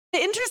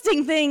The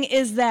interesting thing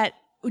is that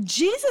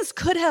Jesus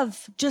could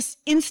have just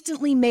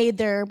instantly made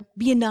there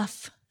be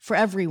enough for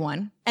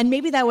everyone, and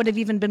maybe that would have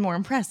even been more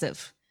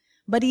impressive.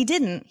 But he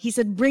didn't. He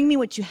said, bring me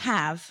what you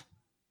have,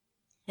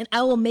 and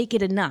I will make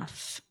it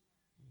enough.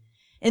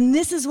 And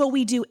this is what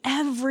we do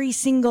every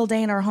single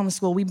day in our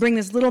homeschool. We bring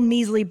this little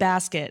measly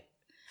basket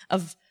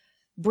of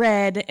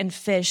bread and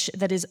fish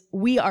that is,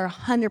 we are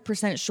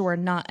 100% sure,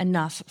 not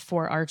enough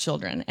for our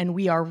children. And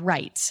we are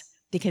right,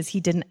 because he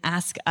didn't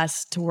ask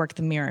us to work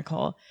the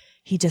miracle.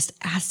 He just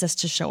asked us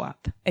to show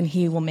up, and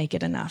he will make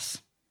it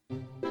enough.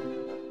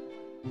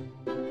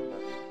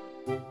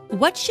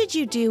 What should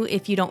you do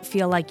if you don't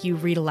feel like you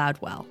read aloud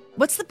well?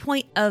 What's the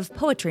point of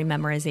poetry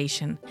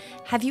memorization?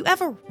 Have you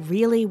ever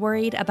really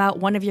worried about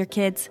one of your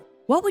kids?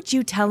 What would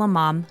you tell a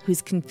mom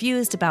who's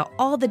confused about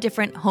all the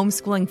different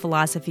homeschooling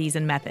philosophies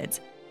and methods?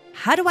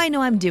 How do I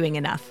know I'm doing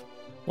enough?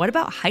 What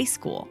about high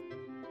school?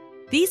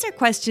 These are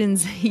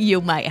questions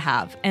you might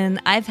have,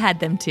 and I've had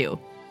them too.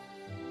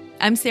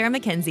 I'm Sarah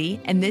Mackenzie,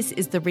 and this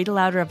is the Read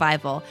Aloud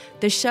Revival,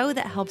 the show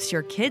that helps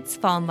your kids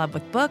fall in love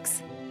with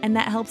books and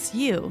that helps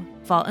you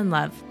fall in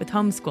love with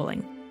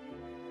homeschooling.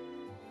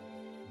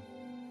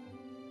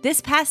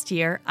 This past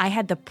year, I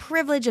had the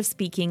privilege of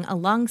speaking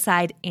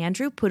alongside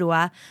Andrew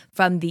Pudewa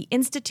from the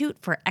Institute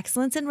for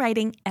Excellence in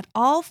Writing at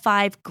all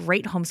 5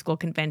 great homeschool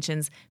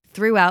conventions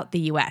throughout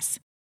the U.S.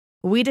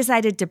 We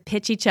decided to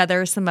pitch each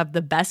other some of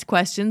the best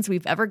questions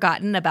we've ever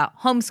gotten about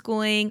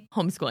homeschooling,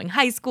 homeschooling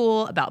high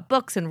school, about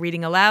books and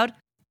reading aloud.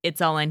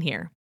 It's all in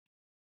here.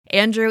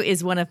 Andrew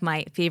is one of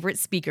my favorite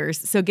speakers,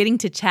 so getting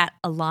to chat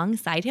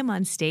alongside him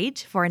on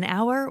stage for an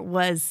hour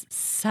was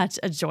such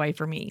a joy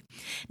for me.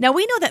 Now,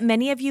 we know that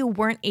many of you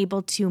weren't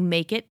able to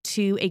make it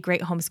to a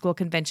great homeschool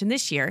convention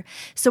this year,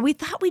 so we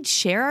thought we'd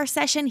share our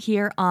session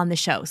here on the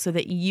show so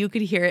that you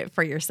could hear it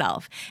for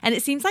yourself. And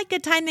it seems like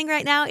good timing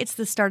right now. It's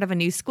the start of a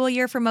new school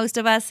year for most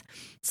of us,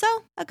 so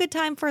a good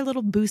time for a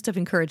little boost of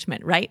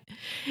encouragement, right?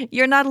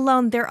 You're not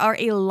alone. There are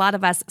a lot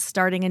of us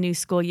starting a new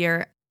school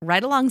year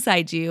right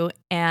alongside you.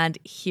 And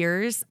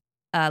here's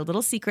a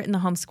little secret in the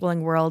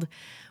homeschooling world.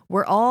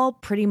 We're all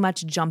pretty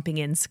much jumping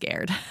in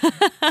scared.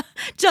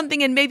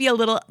 Jumping in maybe a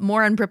little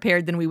more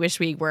unprepared than we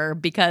wish we were,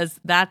 because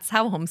that's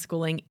how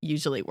homeschooling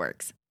usually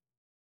works.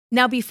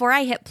 Now, before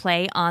I hit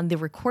play on the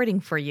recording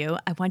for you,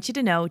 I want you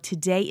to know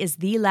today is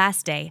the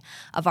last day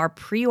of our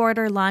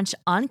pre-order launch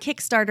on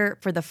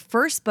Kickstarter for the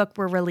first book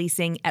we're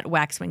releasing at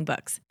Waxwing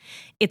Books.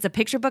 It's a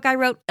picture book I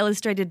wrote,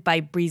 illustrated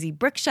by Breezy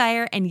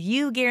Brookshire, and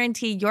you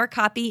guarantee your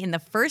copy in the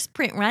first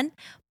print run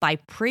by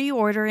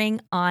pre-ordering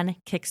on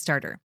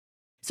Kickstarter.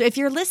 So if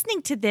you're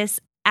listening to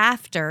this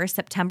after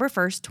September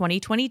 1st,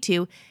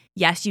 2022,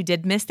 yes, you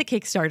did miss the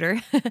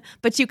Kickstarter,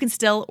 but you can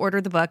still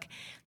order the book.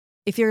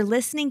 If you're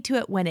listening to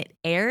it when it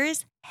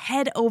airs,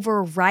 head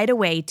over right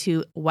away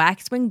to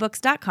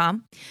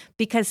waxwingbooks.com,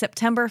 because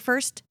September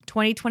 1st,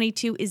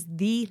 2022 is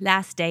the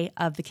last day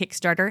of the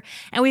Kickstarter.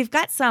 And we've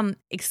got some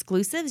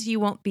exclusives you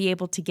won't be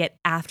able to get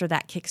after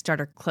that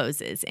Kickstarter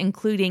closes,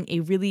 including a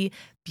really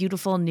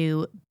beautiful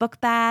new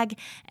book bag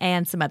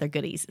and some other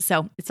goodies.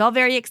 So it's all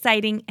very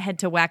exciting. Head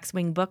to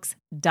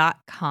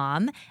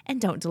waxwingbooks.com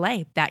and don't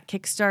delay. That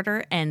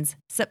Kickstarter ends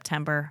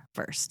September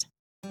 1st.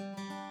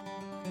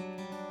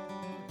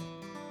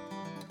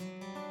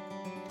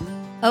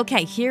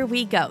 Okay, here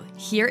we go.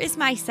 Here is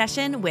my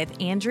session with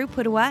Andrew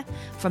Pudewa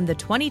from the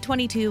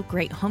 2022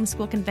 Great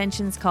Homeschool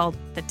Conventions called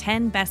The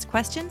 10 Best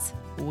Questions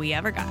We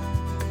Ever Got.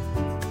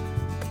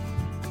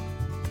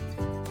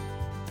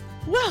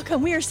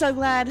 Welcome. We are so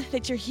glad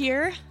that you're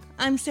here.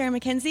 I'm Sarah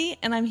Mackenzie,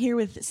 and I'm here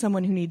with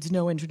someone who needs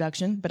no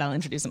introduction, but I'll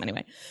introduce him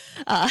anyway.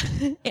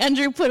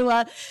 Andrew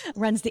Pudewa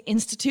runs the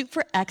Institute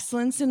for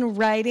Excellence in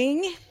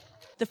Writing.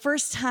 The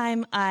first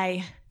time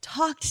I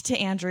talked to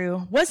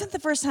Andrew wasn't the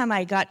first time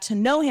I got to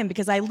know him,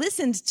 because I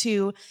listened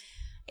to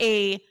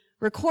a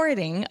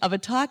recording of a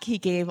talk he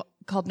gave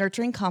called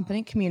Nurturing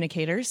Competent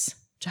Communicators,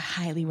 which I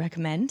highly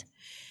recommend.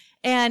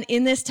 And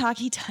in this talk,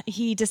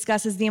 he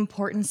discusses the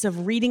importance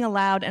of reading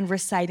aloud and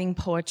reciting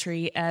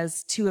poetry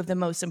as 2 of the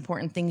most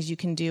important things you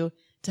can do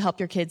to help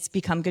your kids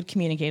become good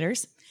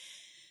communicators.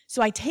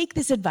 So I take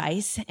this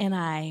advice, and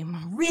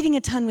I'm reading a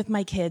ton with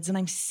my kids, and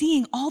I'm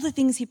seeing all the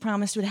things he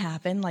promised would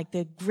happen, like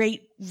the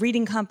great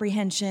reading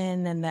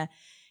comprehension and the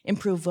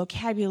improved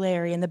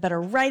vocabulary and the better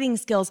writing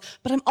skills.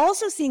 But I'm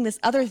also seeing this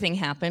other thing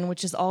happen,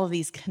 which is all of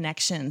these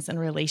connections and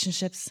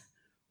relationships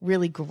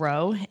really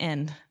grow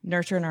and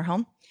nurture in our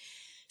home.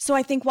 So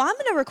I think, well, I'm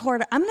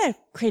going to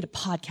create a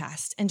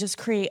podcast and just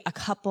create a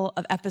couple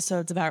of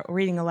episodes about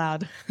reading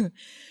aloud.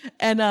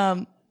 And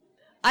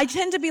I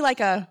tend to be like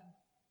a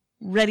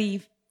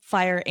ready,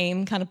 fire,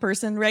 aim kind of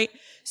person, right?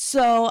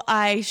 So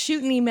I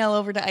shoot an email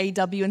over to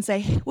IEW and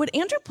say, would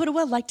Andrew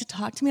Pudewa like to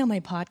talk to me on my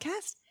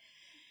podcast?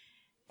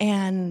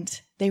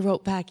 And they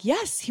wrote back,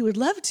 yes, he would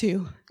love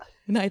to.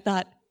 And I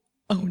thought,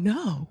 oh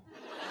no.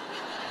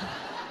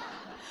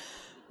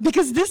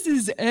 Because this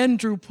is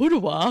Andrew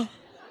Pudewa.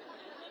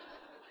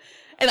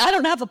 And I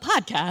don't have a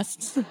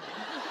podcast.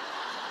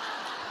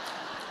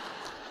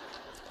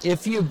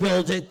 If you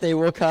build it, they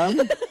will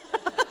come.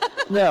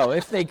 No,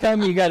 if they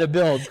come, you got to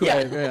build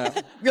quick.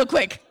 Yeah. Real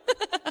quick.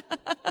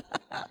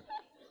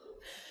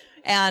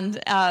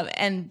 And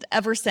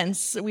ever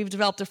since, we've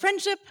developed a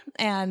friendship,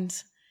 and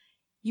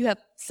you have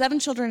 7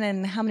 children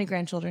and how many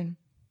grandchildren?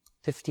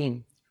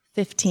 15.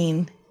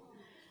 15.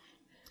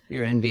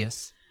 You're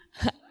envious.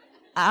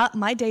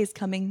 My day's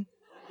coming.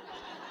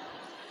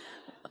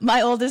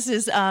 My oldest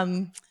is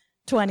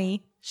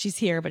 20. She's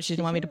here, but she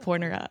didn't want me to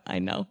point her out. I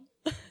know.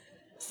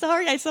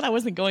 Sorry, I said I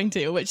wasn't going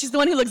to, but she's the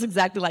one who looks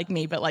exactly like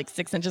me, but like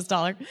 6 inches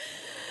taller.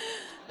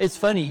 It's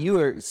funny, you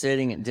were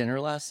sitting at dinner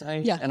last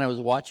night, and I was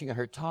watching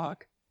her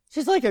talk.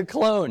 She's like a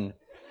clone.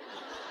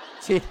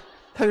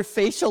 Her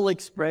facial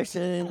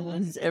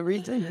expressions,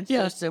 everything is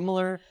so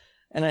similar.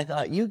 And I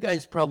thought, you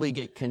guys probably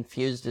get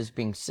confused as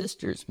being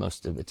sisters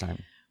most of the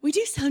time. We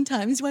do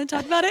sometimes. You want to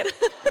talk about it?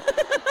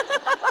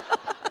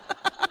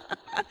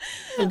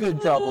 It's a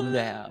good problem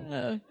to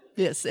have.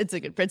 Yes, it's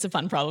a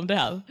fun problem to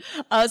have.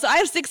 So I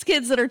have 6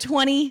 kids that are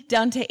 20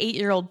 down to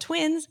 8-year-old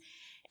twins.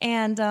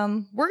 And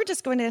we're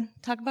just going to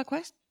talk about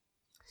questions.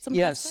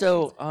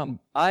 So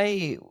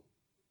I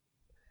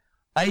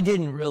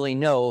didn't really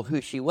know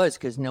who she was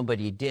because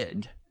nobody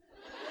did.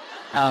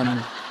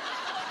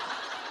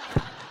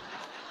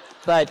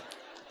 But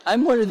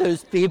I'm one of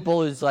those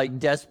people who's like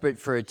desperate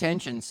for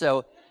attention.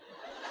 So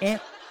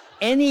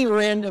any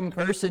random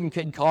person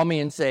could call me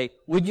and say,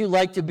 would you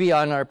like to be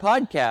on our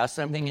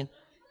podcast? I'm thinking,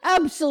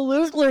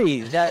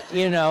 absolutely.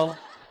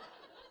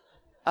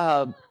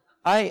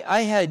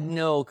 I had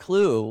no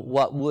clue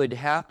what would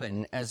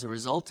happen as a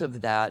result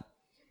of that.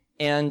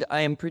 And I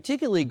am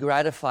particularly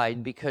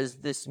gratified because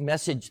this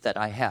message that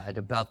I had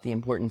about the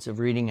importance of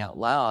reading out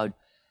loud,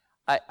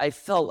 I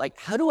felt like,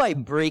 how do I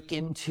break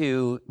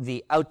into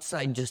the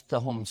outside just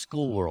the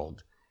homeschool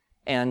world?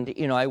 And,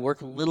 I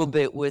work a little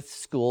bit with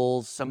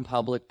schools, some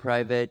public,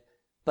 private,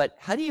 but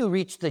how do you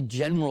reach the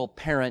general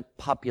parent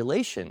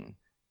population?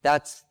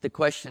 That's the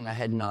question I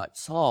had not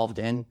solved.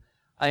 And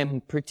I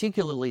am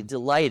particularly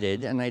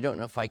delighted, and I don't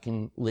know if I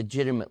can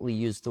legitimately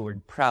use the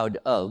word proud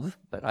of,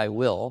 but I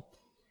will,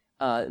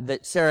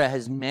 that Sarah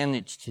has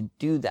managed to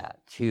do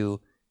that,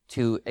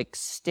 to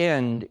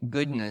extend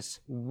goodness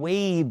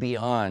way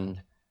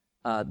beyond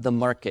the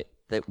market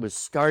that was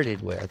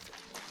started with.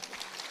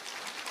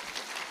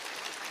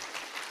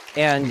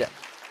 And,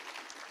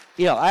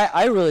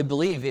 I really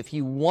believe if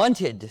you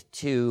wanted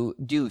to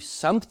do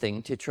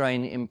something to try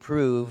and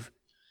improve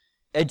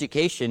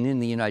education in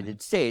the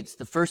United States,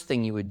 the first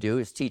thing you would do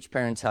is teach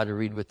parents how to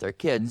read with their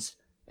kids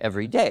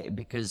every day,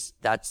 because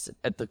that's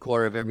at the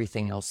core of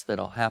everything else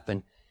that'll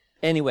happen.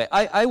 Anyway,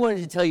 I wanted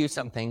to tell you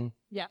something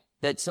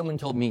that someone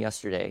told me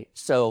yesterday.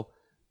 So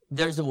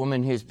there's a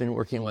woman who's been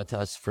working with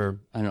us for,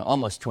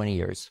 almost 20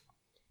 years.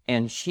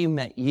 And she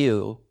met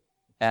you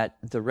at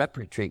the rep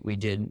retreat we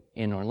did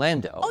in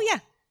Orlando. Oh, yeah.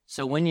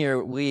 So one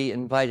year we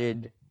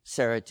invited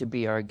Sarah to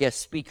be our guest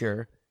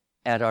speaker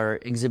at our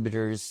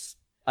exhibitors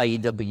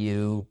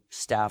IEW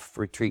staff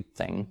retreat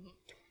thing.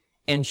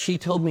 And she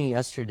told me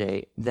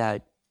yesterday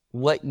that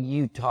what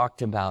you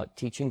talked about,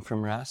 teaching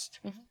from rest,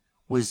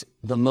 was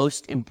the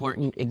most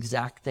important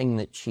exact thing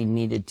that she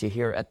needed to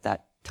hear at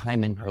that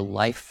time in her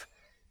life,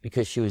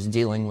 because she was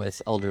dealing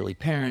with elderly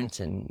parents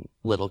and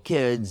little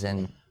kids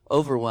and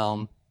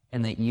overwhelm,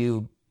 and that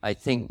you, I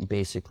think,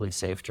 basically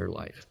saved her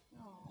life.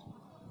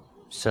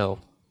 So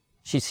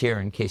she's here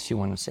in case you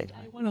want to say that.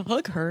 I want to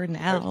hug her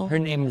now. Her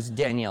name is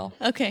Danielle.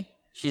 Okay.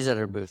 She's at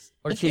her booth.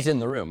 Or she's in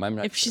the room. I'm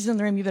not If she's in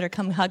the room, you better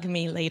come hug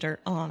me later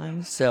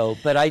on. So,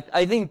 but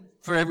I think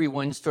for every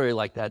one story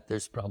like that,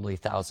 there's probably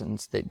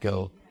thousands that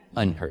go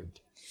unheard.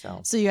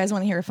 So you guys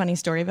want to hear a funny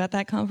story about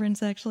that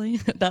conference, actually?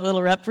 That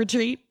little rep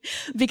retreat?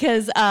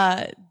 Because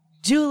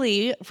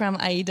Julie from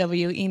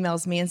IEW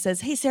emails me and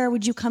says, hey, Sarah,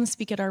 would you come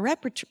speak at our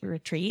rep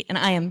retreat?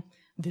 And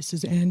this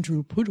is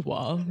Andrew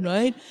Pudewa,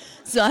 right?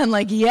 So I'm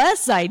like,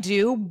 yes, I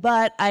do.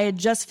 But I had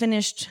just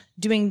finished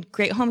doing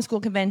great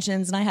homeschool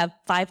conventions, and I have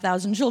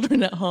 5,000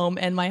 children at home,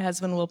 and my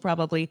husband will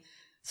probably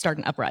start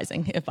an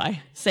uprising if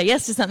I say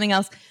yes to something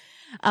else.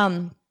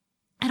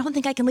 I don't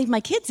think I can leave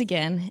my kids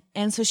again.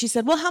 And so she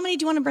said, well, how many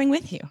do you want to bring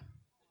with you?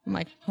 I'm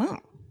like,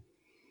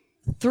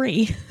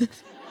 3.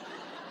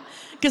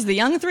 Because the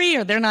young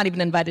 3, they're not even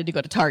invited to go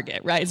to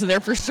Target, right? So they're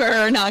for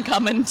sure not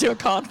coming to a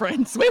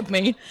conference with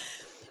me.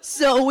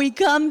 So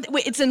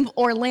it's in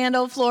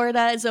Orlando,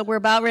 Florida, so we're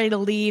about ready to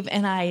leave,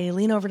 and I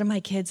lean over to my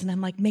kids, and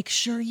I'm like, make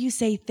sure you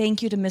say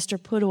thank you to Mr.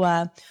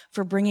 Pudewa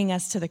for bringing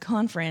us to the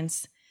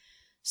conference.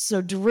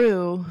 So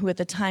Drew, who at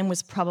the time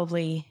was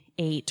probably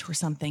 8 or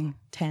something,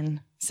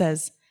 10,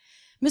 says,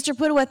 Mr.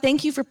 Pudewa,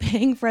 thank you for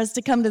paying for us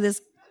to come to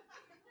this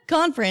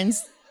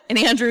conference. And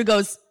Andrew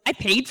goes, I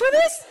paid for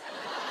this?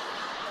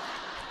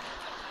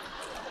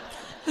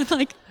 I'm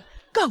like,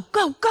 go,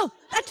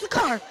 that's the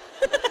car.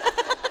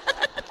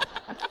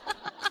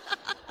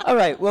 all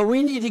right, well,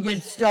 we need to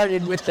get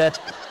started with the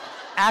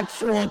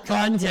actual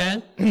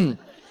content.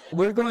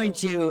 We're going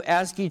to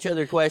ask each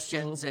other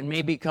questions and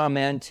maybe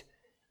comment,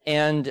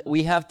 and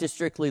we have to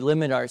strictly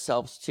limit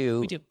ourselves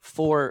to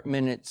 4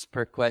 minutes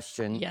per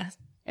question. Yes.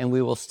 And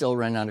we will still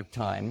run out of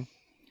time.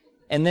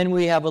 And then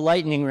we have a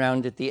lightning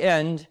round at the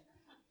end,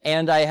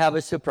 and I have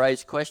a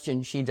surprise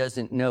question she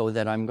doesn't know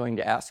that I'm going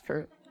to ask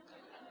her.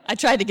 I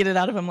tried to get it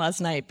out of him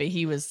last night, but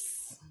he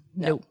was,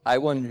 nope. I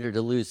wanted her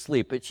to lose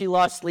sleep, but she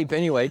lost sleep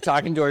anyway,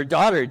 talking to her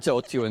daughter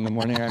till 2 a.m,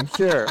 I'm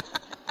sure.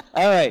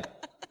 All right.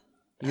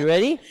 You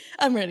ready?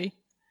 I'm ready.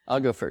 I'll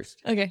go first.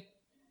 Okay.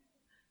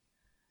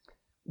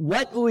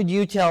 What would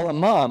you tell a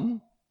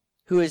mom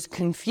who is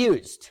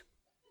confused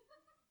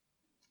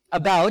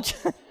about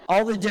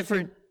all the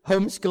different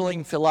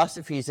homeschooling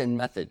philosophies and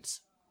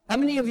methods? How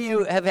many of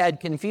you have had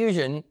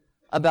confusion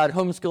about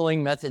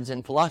homeschooling methods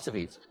and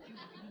philosophies?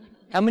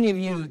 How many of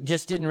you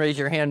just didn't raise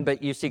your hand,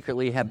 but you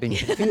secretly have been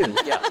confused?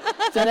 Yeah.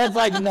 So that's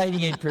like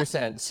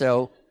 98%.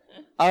 So,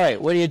 all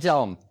right, what do you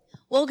tell them?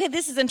 Well, okay,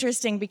 this is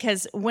interesting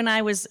because when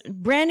I was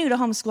brand new to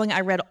homeschooling,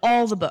 I read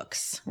all the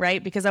books,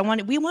 right? Because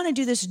we want to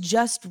do this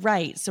just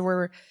right. So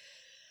we're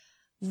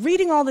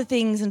reading all the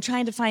things and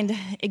trying to find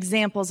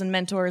examples and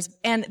mentors.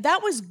 And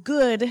that was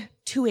good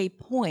to a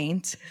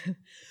point.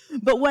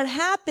 But what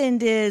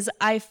happened is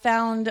I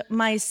found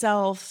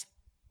myself,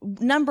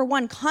 number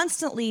one,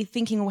 constantly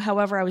thinking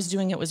however I was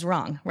doing it was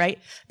wrong, right?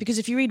 Because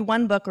if you read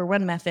one book or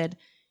one method,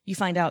 you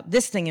find out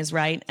this thing is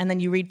right. And then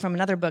you read from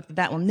another book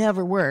that will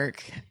never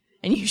work.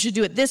 And you should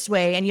do it this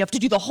way, and you have to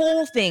do the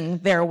whole thing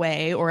their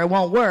way, or it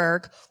won't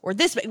work, or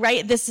this way,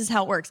 right? This is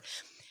how it works.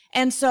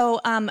 And so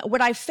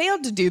what I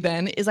failed to do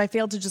then is I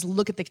failed to just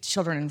look at the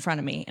children in front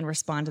of me and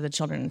respond to the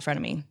children in front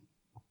of me.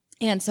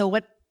 And so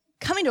what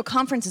coming to a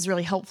conference is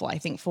really helpful, I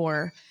think,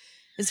 for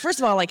is, first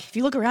of all, like, if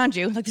you look around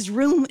you, like, this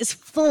room is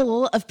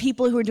full of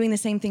people who are doing the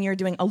same thing you're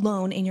doing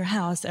alone in your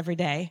house every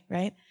day,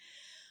 right?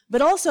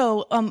 But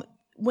also,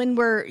 when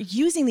we're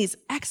using these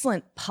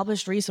excellent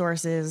published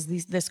resources,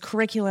 this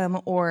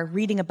curriculum or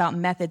reading about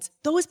methods,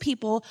 those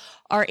people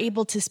are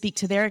able to speak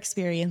to their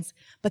experience,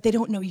 but they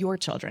don't know your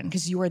children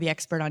because you are the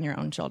expert on your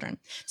own children.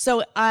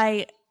 So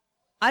I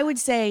would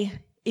say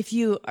if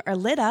you are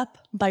lit up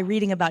by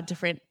reading about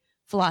different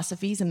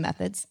philosophies and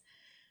methods,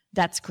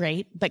 that's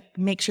great, but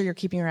make sure you're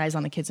keeping your eyes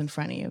on the kids in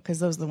front of you because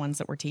those are the ones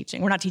that we're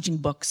teaching. We're not teaching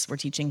books, we're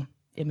teaching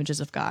images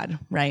of God,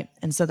 right?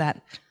 And so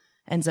that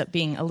ends up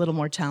being a little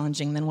more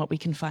challenging than what we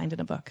can find in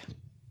a book.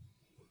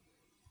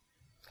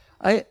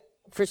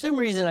 For some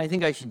reason, I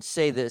think I should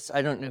say this.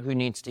 I don't know who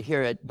needs to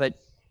hear it, but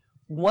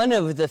one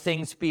of the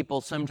things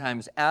people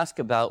sometimes ask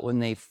about when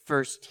they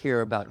first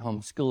hear about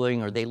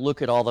homeschooling or they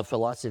look at all the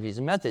philosophies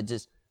and methods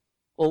is,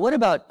 well, what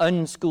about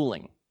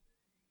unschooling?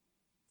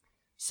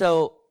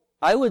 So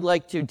I would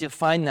like to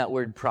define that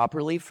word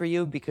properly for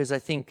you because I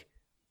think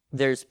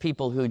there's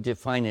people who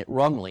define it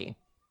wrongly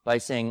by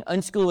saying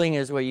unschooling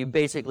is where you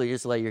basically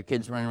just let your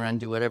kids run around and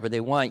do whatever they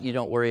want. You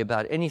don't worry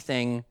about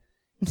anything.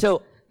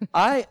 So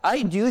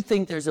I do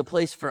think there's a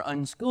place for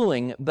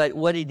unschooling, but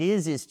what it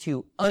is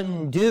to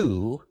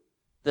undo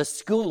the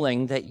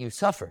schooling that you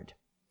suffered.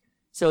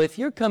 So if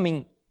you're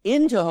coming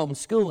into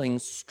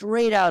homeschooling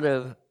straight out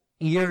of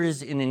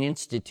years in an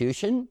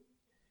institution,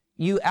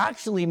 you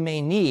actually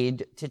may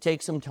need to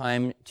take some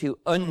time to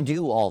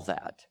undo all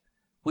that,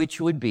 which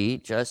would be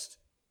just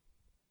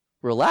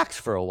relax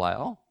for a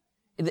while.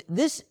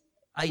 This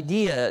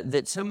idea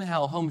that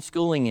somehow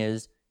homeschooling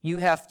is you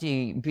have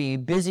to be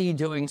busy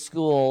doing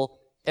school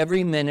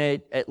every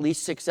minute, at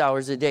least 6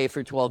 hours a day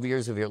for 12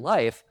 years of your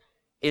life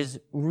is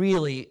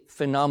really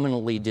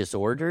phenomenally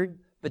disordered,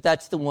 but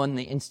that's the one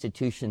the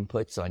institution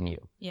puts on you.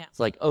 Yeah.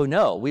 It's like, oh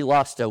no, we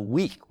lost a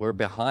week, we're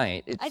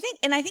behind. I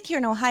think here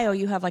in Ohio,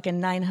 you have like a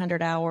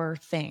 900-hour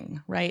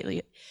thing,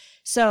 right?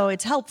 So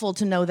it's helpful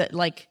to know that,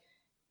 like,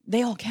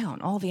 they all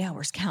count. All the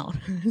hours count.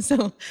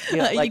 So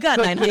like you got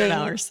cooking, 900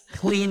 hours.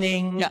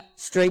 Cleaning,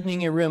 straightening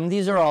your room.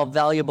 These are all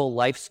valuable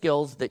life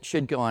skills that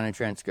should go on a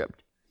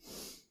transcript.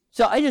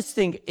 So I just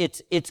think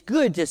it's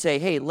good to say,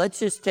 hey, let's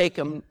just take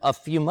a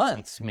few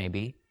months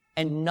maybe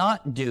and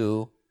not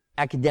do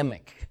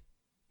academic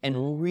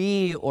and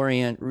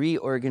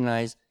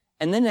reorganize.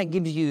 And then that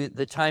gives you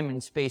the time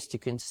and space to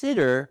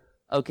consider,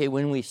 okay,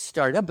 when we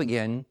start up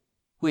again,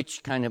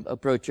 which kind of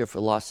approach or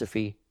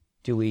philosophy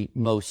do we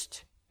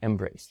most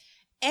embrace?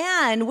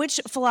 And which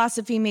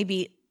philosophy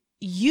maybe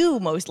you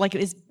most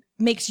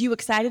makes you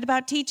excited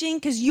about teaching,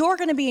 because you're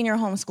going to be in your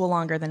homeschool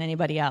longer than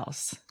anybody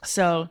else.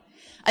 So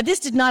this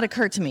did not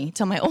occur to me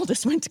till my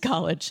oldest went to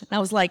college. And I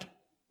was like,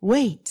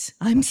 wait,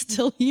 I'm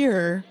still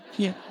here.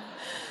 Yeah.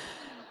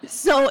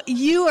 So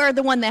you are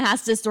the one that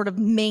has to sort of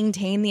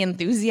maintain the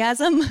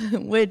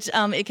enthusiasm, which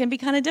it can be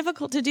kind of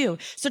difficult to do.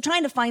 So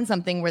trying to find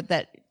something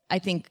that I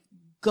think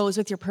goes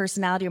with your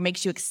personality or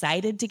makes you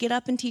excited to get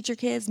up and teach your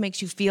kids,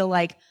 makes you feel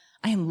like,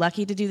 I am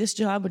lucky to do this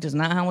job, which is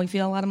not how we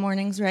feel a lot of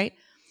mornings, right?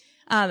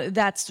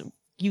 That's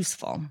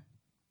useful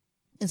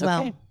as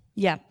well.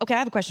 Yeah. Okay, I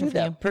have a question for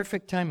you.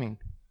 Perfect timing.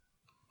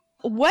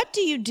 What do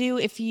you do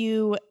if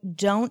you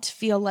don't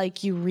feel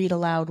like you read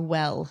aloud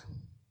well?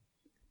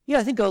 Yeah,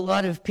 I think a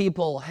lot of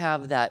people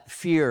have that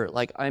fear,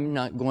 like, I'm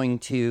not going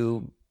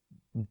to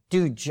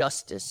do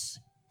justice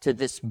to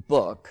this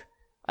book.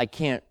 I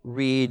can't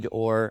read,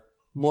 or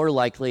more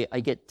likely, I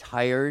get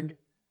tired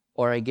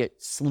or I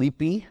get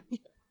sleepy.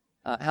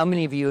 How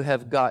many of you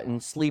have gotten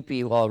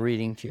sleepy while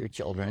reading to your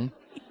children?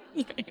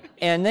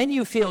 And then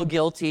you feel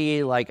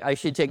guilty, like I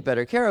should take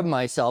better care of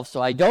myself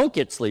so I don't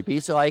get sleepy,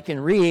 so I can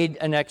read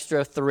an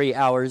extra 3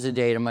 hours a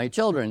day to my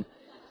children.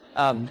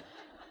 And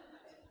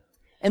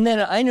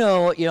then I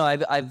know,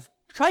 I've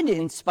tried to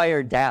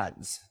inspire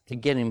dads to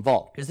get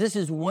involved, because this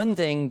is one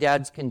thing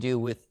dads can do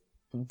with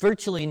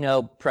virtually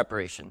no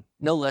preparation,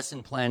 no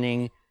lesson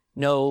planning,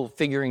 no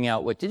figuring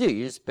out what to do.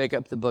 You just pick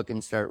up the book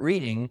and start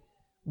reading.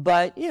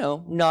 But,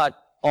 not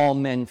all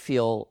men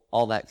feel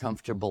all that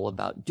comfortable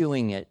about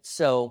doing it.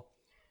 So,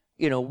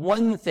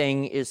 one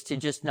thing is to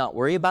just not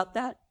worry about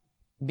that,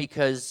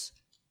 because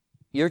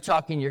you're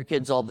talking to your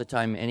kids all the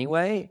time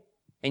anyway,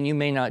 and you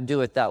may not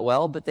do it that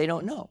well, but they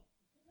don't know.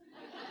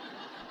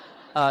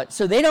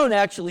 So they don't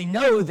actually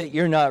know that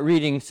you're not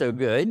reading so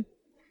good.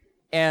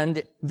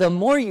 And the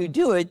more you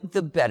do it,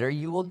 the better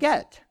you will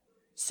get.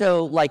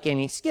 So like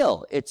any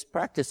skill, it's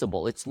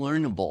practicable, it's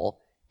learnable,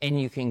 and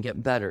you can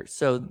get better.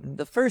 So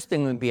the first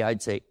thing would be,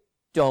 I'd say,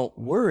 don't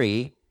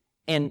worry.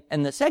 And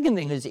the second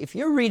thing is, if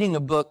you're reading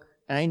a book,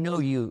 and I know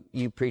you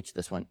preach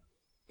this one,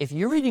 if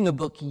you're reading a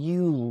book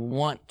you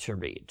want to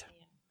read,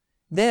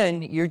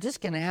 then you're just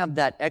going to have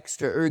that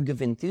extra erg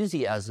of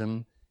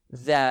enthusiasm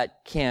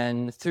that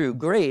can, through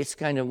grace,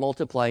 kind of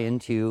multiply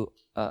into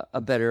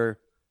a better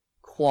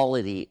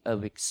quality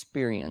of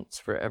experience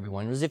for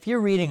everyone. Because if you're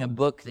reading a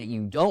book that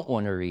you don't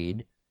want to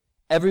read,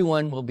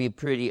 everyone will be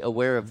pretty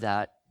aware of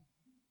that,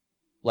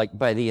 like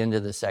by the end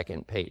of the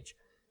second page.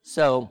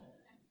 So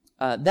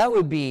that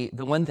would be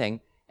the one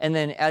thing. And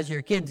then as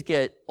your kids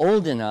get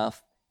old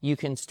enough, you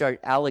can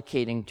start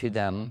allocating to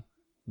them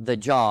the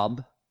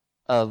job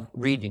of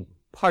reading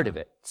part of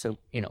it. So,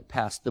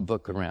 pass the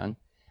book around.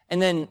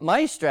 And then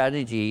my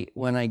strategy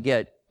when I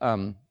get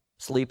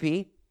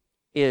sleepy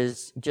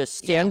is just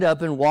stand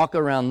up and walk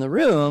around the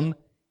room,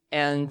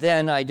 and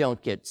then I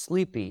don't get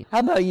sleepy. How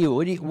about you?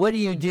 What do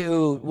you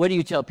do? What do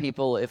you tell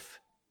people if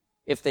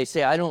they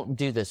say, I don't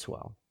do this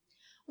well?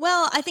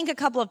 Well, I think a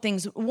couple of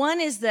things. One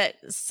is that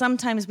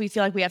sometimes we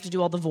feel like we have to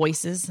do all the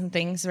voices and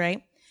things,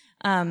 right?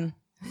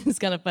 It's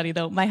kind of funny,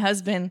 though. My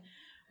husband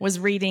was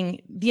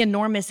reading The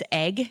Enormous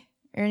Egg.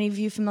 Are any of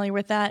you familiar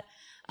with that?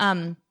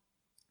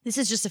 This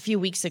is just a few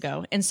weeks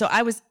ago. And so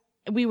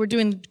we were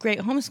doing great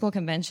homeschool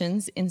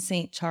conventions in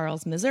St.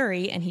 Charles,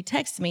 Missouri, and he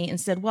texted me and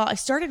said, well, I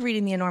started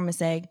reading The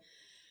Enormous Egg,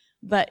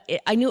 but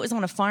I knew it was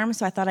on a farm,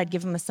 so I thought I'd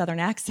give him a Southern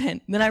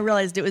accent. Then I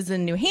realized it was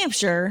in New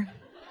Hampshire,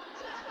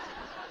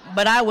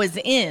 but I was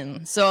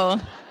in,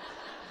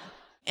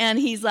 and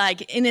he's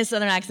like, in his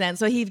Southern accent.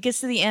 So he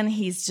gets to the end,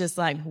 he's just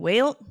like,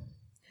 well,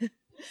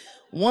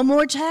 one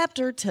more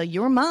chapter till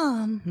your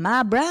mom,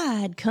 my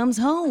bride, comes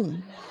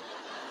home.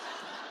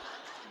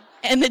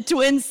 And the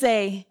twins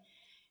say,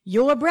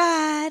 your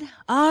bride,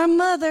 our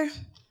mother.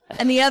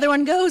 And the other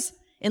one goes,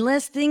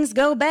 unless things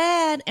go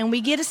bad and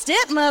we get a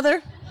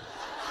stepmother.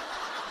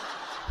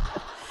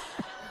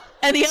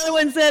 And the other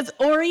one says,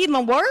 or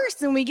even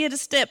worse, and we get a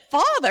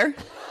stepfather.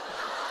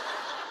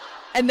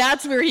 And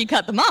that's where he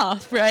cut them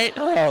off, right?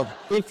 Oh,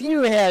 if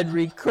you had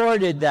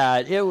recorded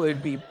that, it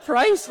would be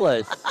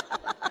priceless.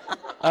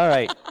 All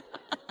right.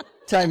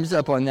 Time's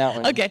up on that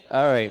one. Okay.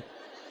 All right.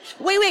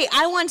 Wait.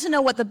 I want to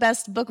know what the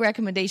best book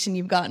recommendation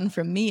you've gotten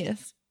from me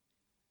is.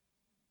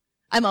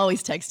 I'm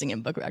always texting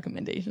him book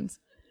recommendations.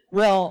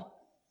 Well,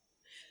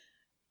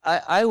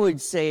 I would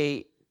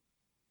say,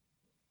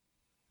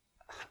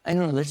 I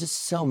don't know, there's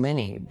just so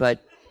many,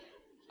 but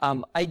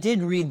I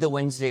did read The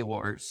Wednesday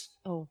Wars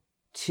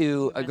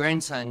to a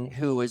grandson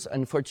who was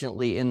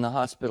unfortunately in the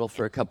hospital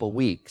for a couple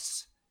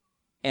weeks.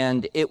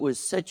 And it was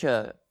such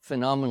a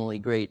phenomenally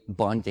great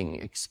bonding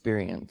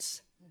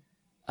experience.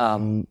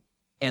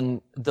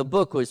 And the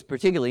book was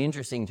particularly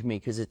interesting to me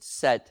because it's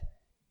set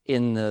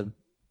in the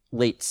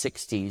late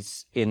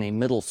 60s in a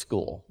middle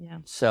school. Yeah.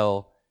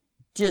 So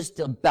just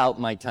about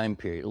my time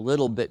period, a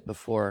little bit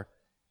before.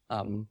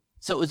 So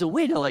it was a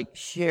way to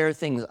share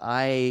things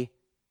I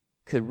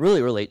could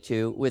really relate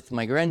to with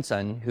my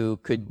grandson, who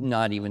could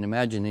not even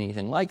imagine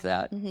anything like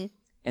that. Mm-hmm.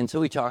 And so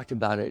we talked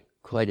about it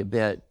quite a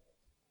bit.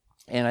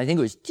 And I think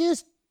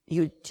he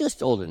was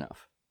just old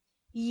enough.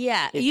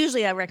 Yeah.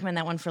 Usually I recommend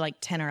that one for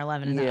 10 or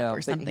 11 and up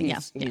or something.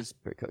 He's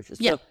precocious.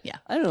 Yeah. So,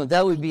 I don't know.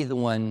 That would be the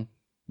one.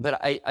 But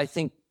I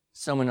think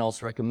someone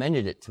else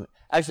recommended it to me.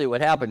 Actually,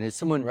 what happened is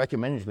someone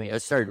recommended it to me. I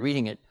started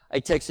reading it. I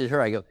texted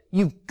her. I go,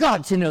 you've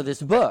got to know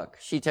this book.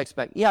 She texts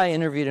back, yeah, I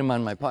interviewed him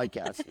on my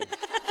podcast.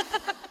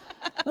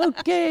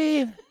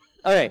 Okay.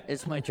 All right.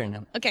 It's my turn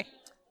now. Okay.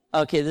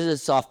 Okay. This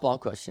is a softball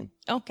question.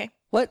 Okay.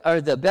 What are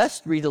the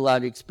best read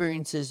aloud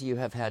experiences you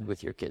have had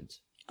with your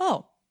kids?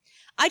 Oh,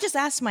 I just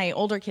asked my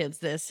older kids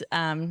this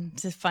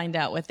to find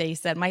out what they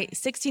said. My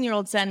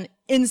 16-year-old son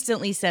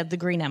instantly said The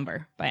Green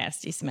Ember by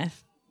S.D.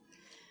 Smith.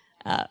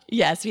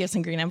 Yes, we have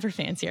some Green Ember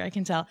fans here, I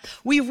can tell.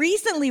 We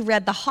recently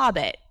read The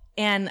Hobbit,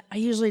 and I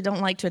usually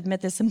don't like to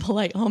admit this in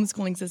polite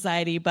homeschooling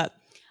society, but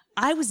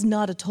I was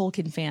not a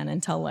Tolkien fan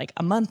until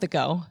a month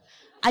ago.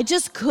 I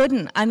just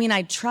couldn't. I mean,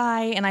 I'd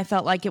try, and I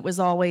felt like it was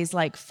always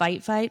like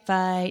fight, fight,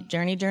 fight,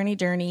 journey, journey,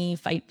 journey,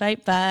 fight,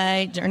 fight,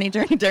 fight, journey,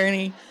 journey,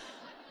 journey.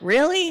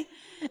 Really?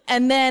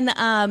 And then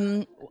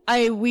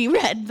we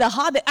read The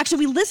Hobbit.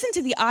 Actually, we listened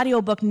to the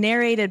audiobook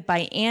narrated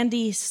by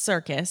Andy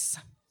Serkis,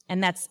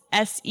 and that's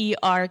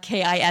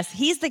Serkis.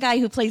 He's the guy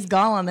who plays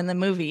Gollum in the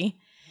movie.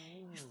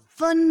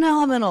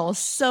 Phenomenal.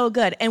 So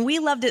good. And we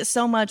loved it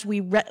so much.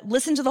 We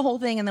listened to the whole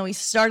thing, and then we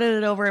started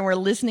it over, and we're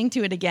listening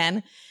to it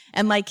again.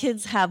 And my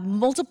kids have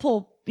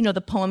multiple, the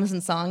poems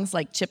and songs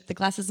like chip the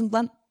glasses and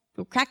blunt,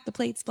 crack the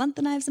plates, blunt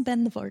the knives and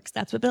bend the forks.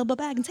 That's what Bilbo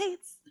Baggins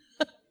hates.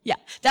 Yeah,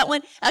 that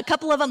one. A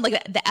couple of them,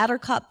 like the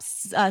Attercop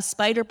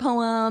spider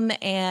poem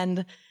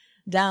and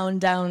Down,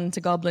 Down to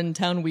Goblin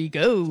Town We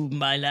Go,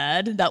 my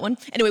lad. That one.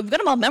 Anyway, we've got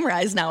them all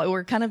memorized now.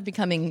 We're kind of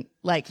becoming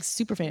like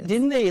super fans.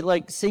 Didn't they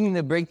like sing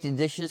the Break the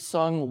Dishes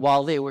song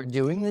while they were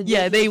doing the dishes?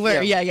 Yeah, they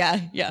were.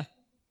 Yeah.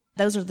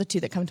 Those are the two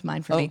that come to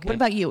mind for me. What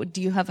about you?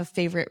 Do you have a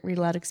favorite read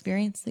aloud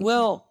experience?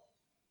 Well,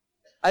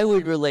 I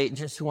would relate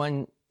just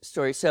one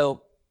story.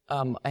 So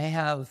I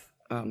have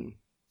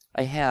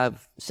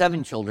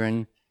 7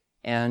 children,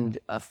 and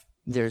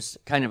there's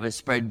kind of a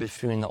spread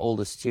between the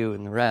oldest 2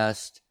 and the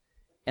rest.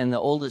 And the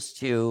oldest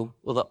 2,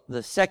 well,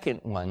 the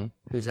second one,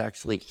 who's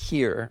actually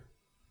here.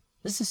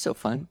 This is so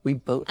fun. We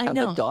both have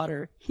a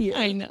daughter here.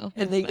 I know.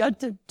 And they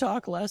got to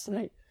talk last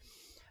night.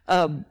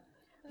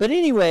 But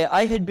anyway,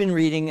 I had been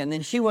reading, and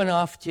then she went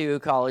off to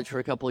college for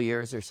a couple of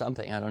years or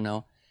something. I don't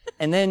know.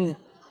 And then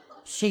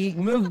she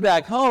moved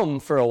back home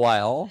for a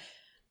while.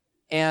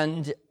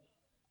 And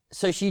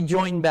so she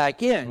joined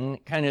back in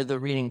kind of the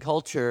reading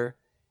culture.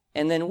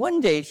 And then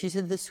one day she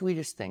said the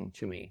sweetest thing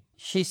to me.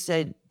 She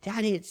said,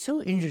 Daddy, it's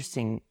so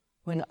interesting.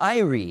 When I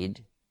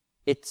read,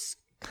 it's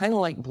kind of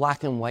like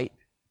black and white.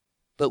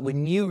 But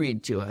when you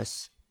read to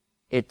us,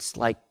 it's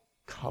like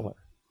color.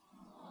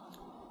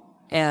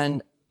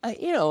 And I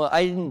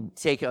didn't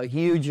take a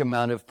huge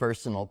amount of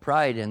personal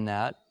pride in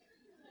that,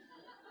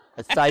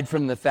 aside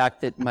from the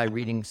fact that my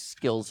reading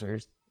skills are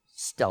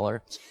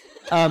stellar.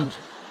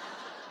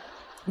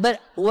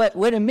 But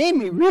what it made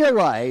me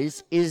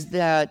realize is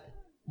that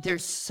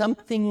there's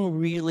something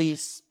really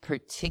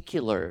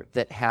particular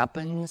that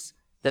happens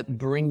that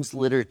brings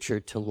literature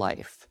to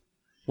life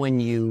when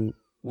you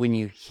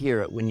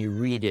hear it, when you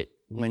read it,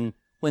 when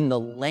the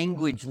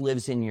language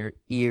lives in your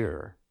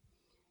ear.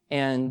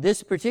 And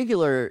this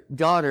particular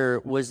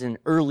daughter was an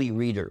early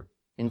reader.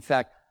 In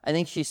fact, I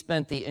think she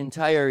spent the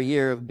entire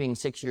year of being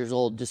 6 years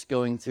old just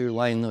going through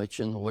Lion, the Witch,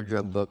 and the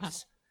Wardrobe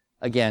books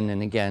again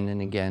and again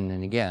and again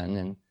and again.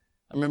 And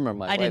I remember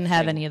my wife didn't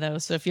have any of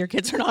those, so if your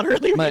kids are not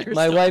early readers.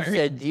 My wife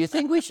said, do you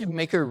think we should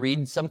make her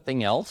read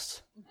something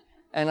else?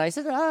 And I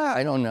said,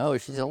 I don't know.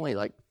 She's only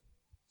like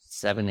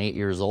 7, 8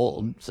 years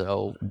old,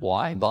 so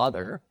why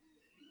bother?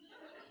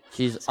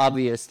 She's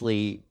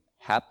obviously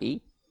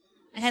happy.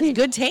 It has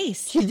good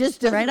taste. She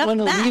just doesn't want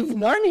to leave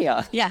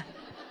Narnia. Yeah.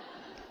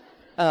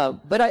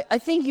 But I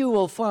think you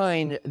will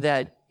find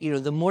that,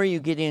 the more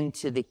you get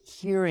into the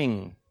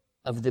hearing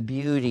of the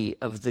beauty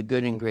of the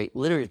good and great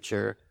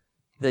literature,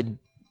 the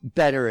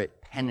better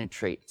it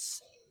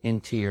penetrates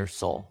into your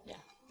soul.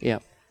 Yeah.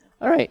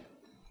 All right.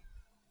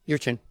 Your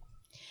turn.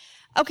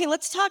 Okay,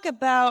 let's talk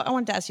about, I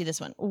wanted to ask you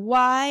this one.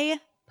 Why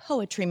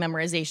poetry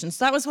memorization?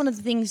 So that was one of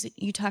the things that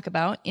you talk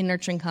about in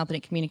Nurturing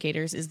Competent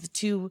Communicators, is the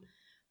 2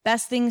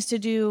 best things to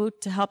do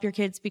to help your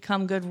kids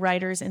become good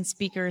writers and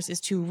speakers is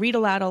to read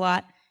aloud a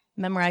lot,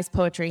 memorize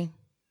poetry.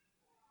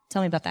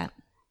 Tell me about that.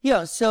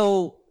 Yeah,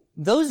 so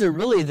those are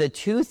really the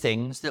 2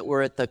 things that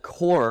were at the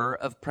core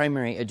of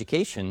primary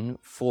education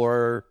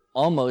for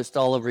almost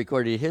all of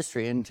recorded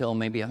history until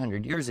maybe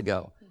 100 years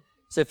ago.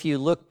 So if you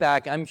look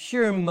back, I'm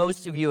sure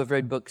most of you have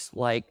read books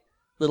like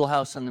Little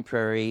House on the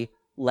Prairie,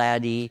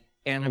 Laddie,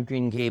 Anne of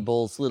Green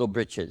Gables, Little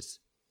Britches.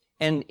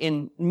 And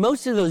in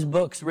most of those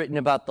books written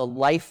about the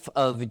life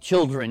of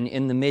children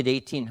in the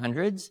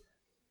mid-1800s,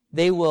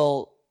 they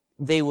will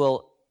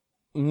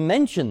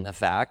mention the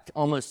fact,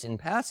 almost in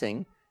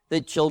passing,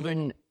 that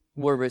children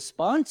were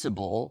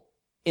responsible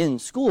in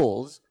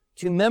schools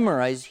to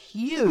memorize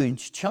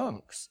huge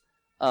chunks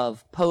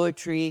of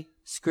poetry,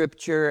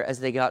 scripture as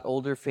they got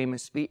older,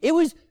 famous speech. It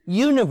was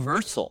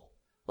universal.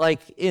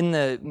 Like in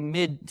the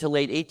mid to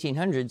late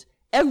 1800s,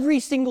 every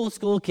single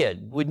school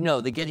kid would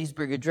know the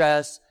Gettysburg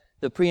Address,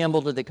 the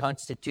preamble to the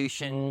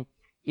Constitution,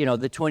 the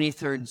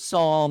 23rd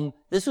Psalm.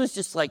 This was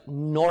just like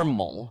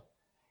normal.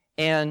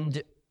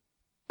 And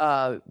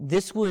so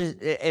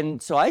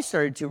I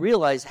started to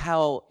realize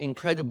how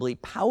incredibly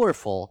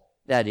powerful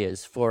that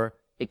is for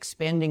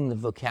expanding the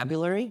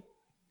vocabulary,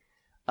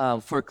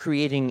 for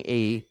creating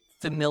a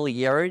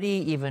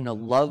familiarity, even a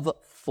love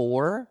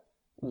for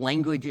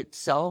language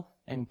itself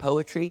and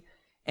poetry.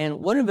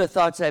 And one of the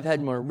thoughts I've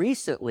had more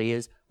recently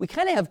is we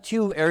kind of have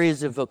 2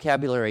 areas of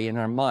vocabulary in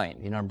our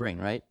mind, in our brain,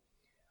 right?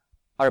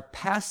 Our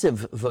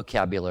passive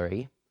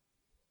vocabulary,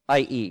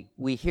 i.e.,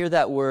 we hear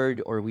that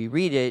word or we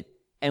read it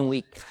and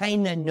we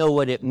kind of know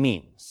what it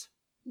means.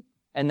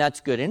 And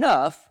that's good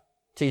enough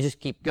to just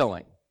keep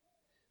going.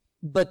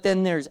 But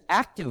then there's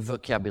active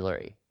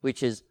vocabulary,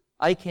 which is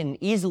I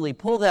can easily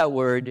pull that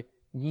word,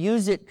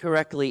 use it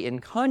correctly in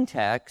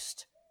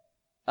context,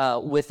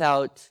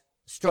 without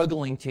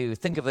struggling to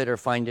think of it or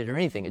find it or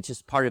anything. It's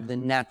just part of the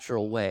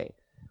natural way.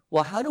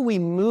 Well, how do we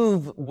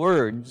move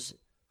words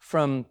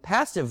from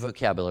passive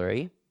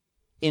vocabulary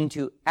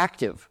into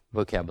active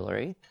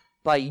vocabulary?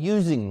 By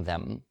using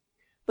them.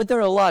 But there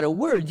are a lot of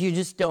words you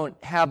just don't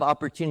have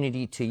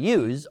opportunity to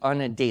use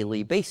on a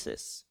daily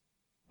basis,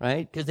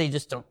 right? Because they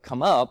just don't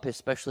come up,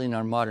 especially in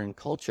our modern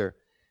culture.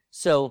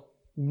 So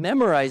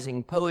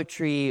memorizing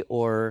poetry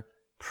or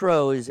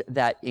prose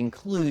that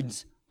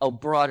includes a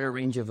broader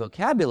range of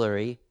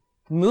vocabulary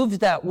moves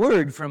that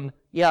word from,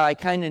 yeah, I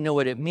kind of know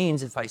what it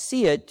means if I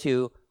see it,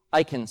 to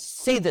I can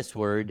say this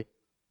word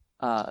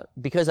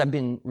because I've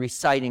been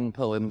reciting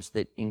poems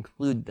that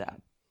include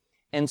that.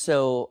 And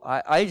so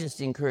I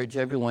just encourage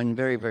everyone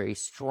very, very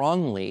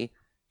strongly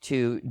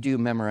to do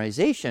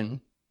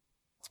memorization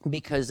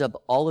because of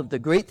all of the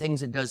great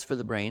things it does for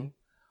the brain,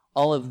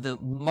 all of the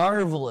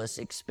marvelous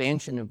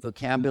expansion of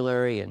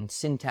vocabulary and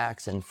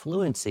syntax and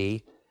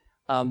fluency,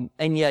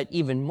 and yet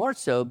even more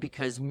so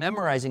because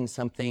memorizing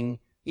something,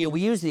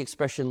 we use the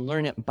expression,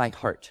 learn it by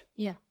heart.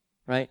 Yeah.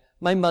 Right?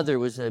 My mother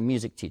was a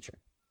music teacher,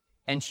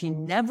 and she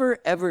never,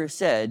 ever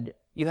said,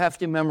 you have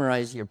to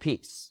memorize your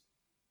piece.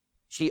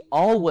 She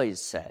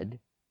always said,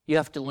 you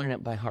have to learn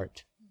it by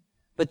heart.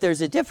 But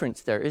there's a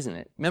difference there, isn't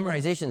it?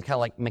 Memorization is kind of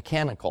like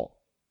mechanical.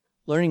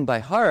 Learning by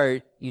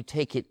heart, you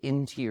take it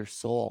into your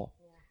soul.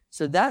 Yeah.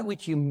 So that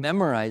which you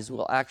memorize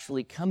will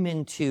actually come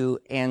into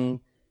and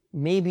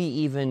maybe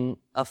even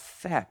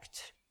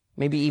affect,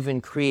 maybe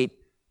even create,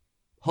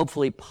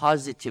 hopefully,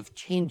 positive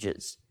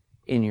changes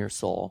in your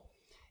soul.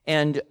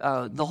 And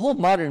the whole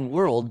modern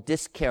world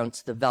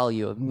discounts the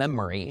value of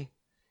memory.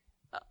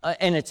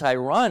 And it's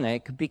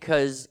ironic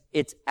because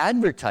it's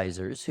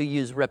advertisers who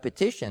use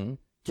repetition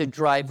to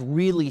drive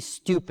really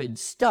stupid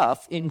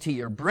stuff into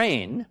your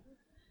brain,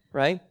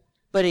 right?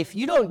 But if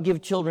you don't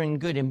give children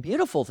good and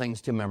beautiful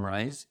things to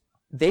memorize,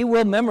 they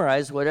will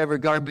memorize whatever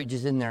garbage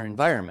is in their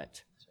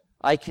environment.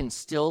 I can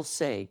still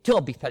say,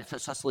 2 beef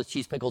patties, sauce,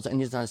 cheese, pickles,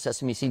 onions on a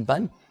sesame seed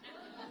bun.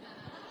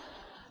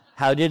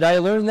 How did I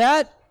learn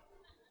that?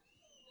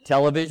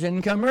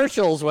 Television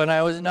commercials when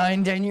I was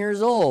 9, 10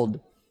 years old.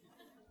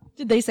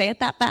 Did they say it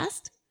that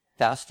fast?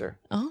 Faster.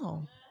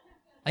 Oh.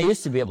 I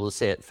used to be able to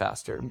say it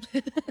faster.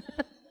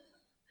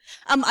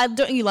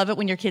 Don't you love it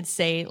when your kids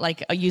say,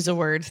 like, use a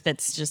word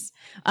that's just,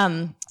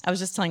 I was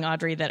just telling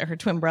Audrey that her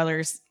twin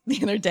brothers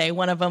the other day,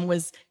 one of them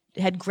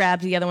had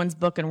grabbed the other one's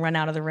book and run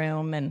out of the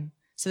room, and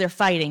so they're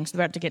fighting, so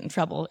they're about to get in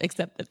trouble,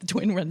 except that the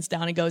twin runs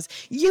down and goes,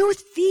 you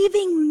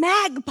thieving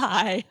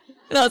magpie.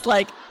 And I was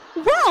like,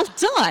 well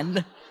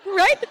done,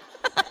 right?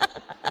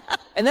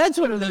 And that's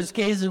one of those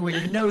cases where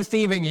you know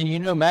thieving and you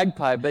know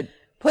magpie, but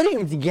putting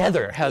them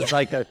together has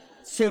like a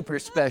super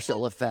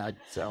special effect.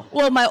 So,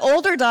 well, my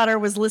older daughter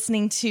was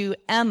listening to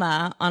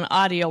Emma on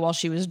audio while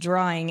she was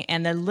drawing,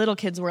 and the little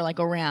kids were like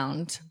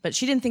around, but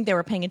she didn't think they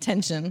were paying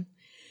attention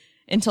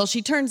until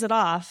she turns it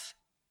off,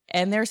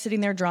 and they're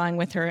sitting there drawing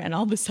with her, and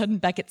all of a sudden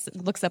Beckett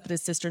looks up at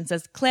his sister and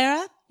says,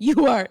 Clara,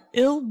 you are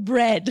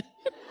ill-bred.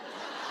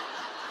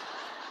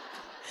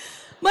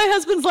 My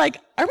husband's like,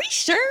 are we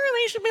sure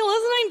they should be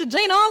listening to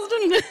Jane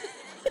Austen?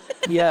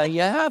 Yeah,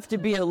 you have to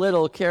be a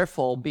little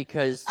careful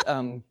because,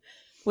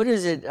 what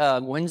is it,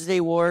 Wednesday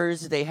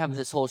Wars, they have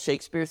this whole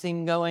Shakespeare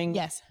thing going.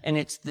 Yes. And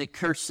it's the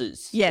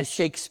curses. Yes. The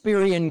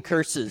Shakespearean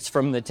curses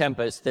from The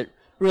Tempest that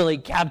really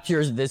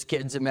captures this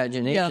kid's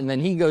imagination. Yeah. And then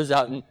he goes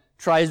out and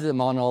tries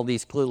them on all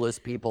these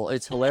clueless people.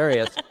 It's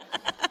hilarious.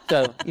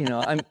 So,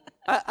 I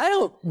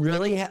don't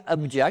really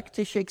object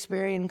to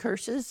Shakespearean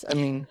curses. I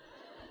mean,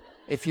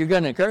 if you're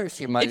going to curse,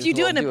 you might If you as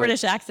well do it in a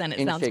British accent,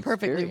 it sounds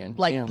perfectly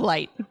Shakespearean.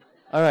 polite.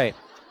 All right.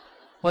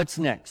 What's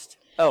next?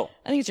 Oh.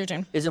 I think it's your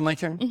turn. Is it my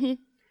turn? Mm-hmm.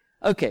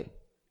 Okay.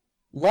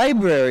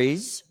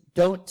 Libraries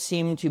don't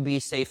seem to be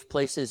safe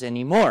places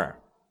anymore.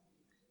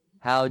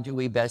 How do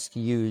we best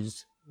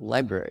use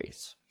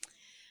libraries?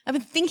 I've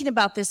been thinking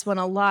about this one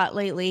a lot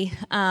lately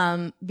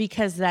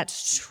because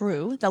that's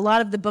true. A lot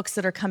of the books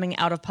that are coming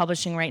out of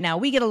publishing right now,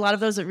 we get a lot of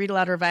those at Read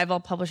Aloud Revival.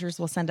 Publishers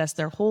will send us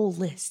their whole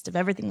list of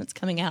everything that's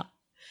coming out.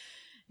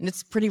 And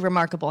it's pretty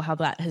remarkable how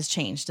that has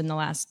changed in the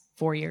last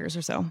 4 years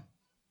or so,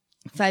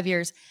 5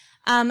 years.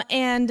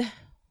 And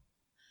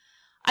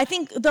I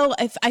think, though,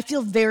 I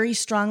feel very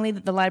strongly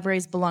that the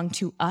libraries belong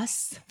to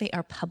us. They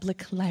are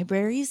public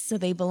libraries, so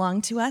they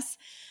belong to us.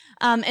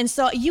 And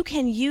so you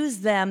can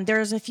use them.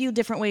 There's a few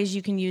different ways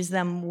you can use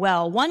them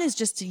well. One is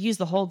just to use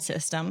the hold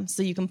system,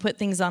 so you can put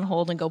things on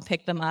hold and go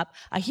pick them up.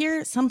 I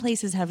hear some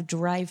places have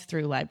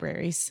drive-through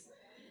libraries.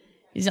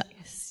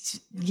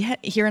 Yeah,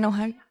 here in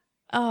Ohio?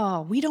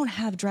 Oh, we don't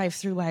have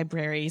drive-through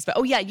libraries.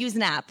 But, use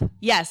an app.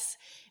 Yes.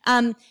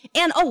 The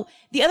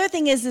other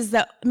thing is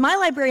that my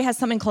library has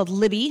something called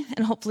Libby,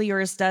 and hopefully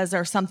yours does,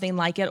 or something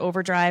like it,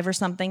 Overdrive or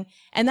something.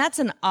 And that's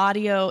an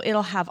audio,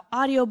 it'll have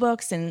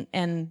audiobooks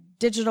and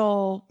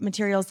digital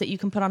materials that you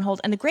can put on hold.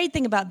 And the great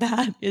thing about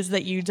that is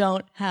that you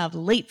don't have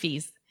late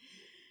fees.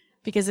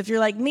 Because if you're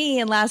like me,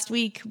 and last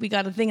week we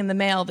got a thing in the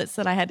mail that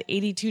said I had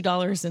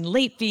 $82 in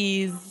late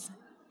fees.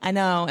 I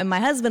know, and my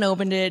husband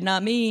opened it,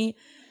 not me.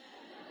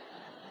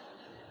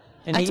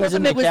 And he was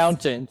an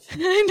accountant.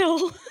 I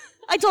know.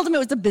 I told him it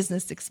was a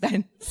business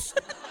expense.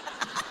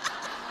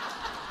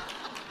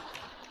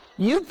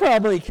 You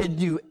probably could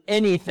do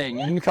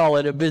anything and call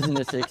it a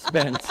business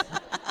expense.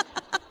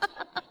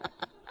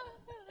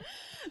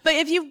 But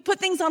if you put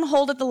things on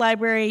hold at the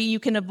library, you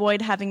can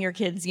avoid having your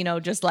kids,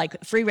 just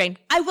like free reign.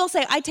 I will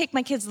say I take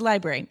my kids to the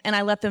library and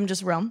I let them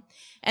just roam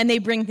and they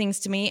bring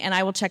things to me and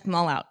I will check them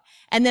all out.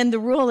 And then the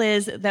rule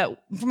is that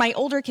for my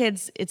older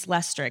kids, it's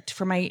less strict.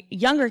 For my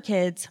younger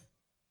kids,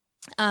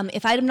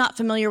 if I'm not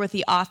familiar with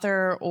the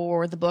author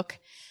or the book,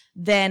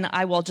 then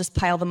I will just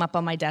pile them up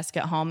on my desk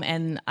at home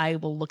and I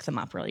will look them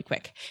up really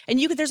quick. And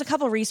there's a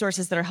couple of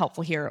resources that are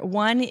helpful here.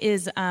 One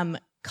is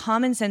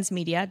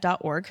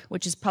commonsensemedia.org,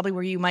 which is probably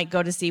where you might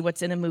go to see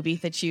what's in a movie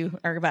that you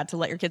are about to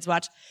let your kids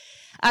watch.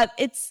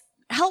 It's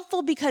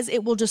helpful because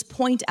it will just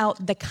point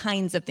out the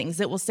kinds of things.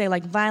 It will say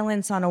like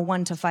violence on a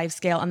 1 to 5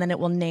 scale, and then it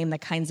will name the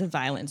kinds of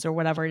violence or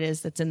whatever it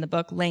is that's in the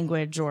book,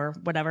 language or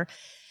whatever.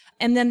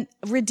 And then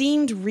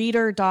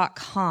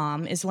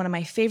redeemedreader.com is one of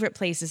my favorite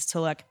places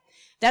to look.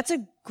 That's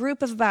a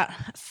group of about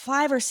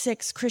 5 or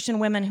 6 Christian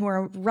women who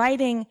are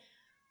writing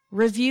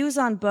reviews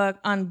on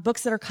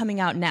books that are coming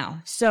out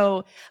now.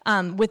 So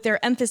with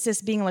their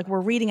emphasis being like,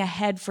 we're reading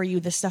ahead for you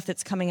the stuff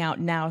that's coming out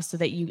now so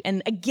that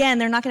and again,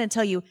 they're not going to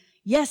tell you,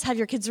 yes, have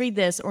your kids read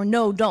this, or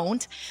no,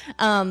 don't.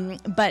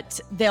 But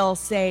they'll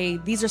say,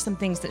 these are some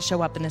things that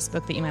show up in this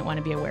book that you might want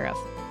to be aware of.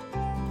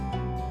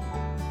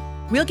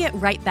 We'll get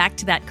right back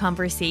to that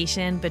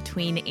conversation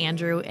between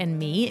Andrew and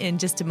me in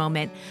just a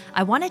moment.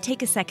 I want to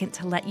take a second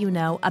to let you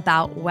know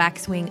about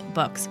Waxwing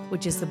Books,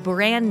 which is the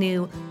brand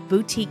new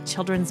boutique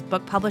children's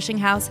book publishing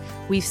house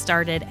we've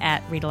started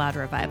at Read Aloud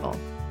Revival.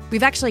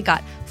 We've actually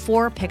got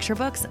 4 picture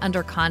books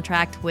under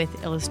contract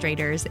with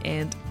illustrators,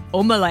 and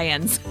oh my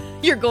lands,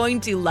 you're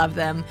going to love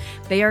them.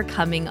 They are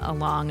coming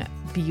along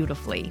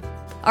beautifully.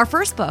 Our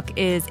first book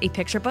is a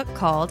picture book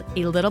called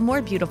A Little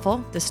More Beautiful,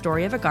 The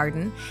Story of a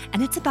Garden,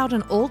 and it's about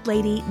an old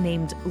lady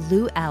named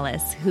Lou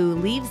Alice who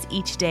leaves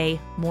each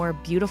day more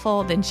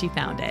beautiful than she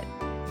found it.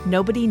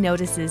 Nobody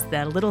notices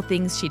the little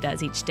things she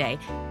does each day,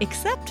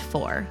 except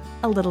for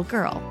a little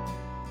girl.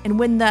 And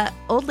when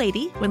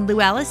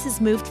Lou Alice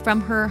is moved from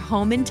her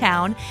home in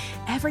town,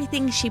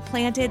 everything she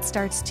planted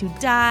starts to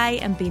die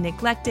and be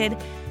neglected.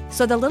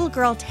 So the little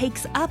girl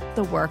takes up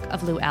the work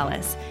of Lou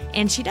Alice,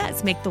 and she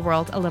does make the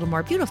world a little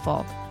more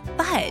beautiful.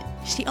 But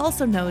she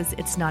also knows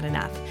it's not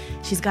enough.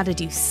 She's got to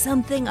do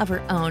something of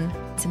her own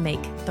to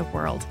make the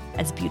world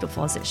as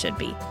beautiful as it should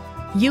be.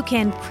 You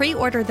can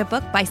pre-order the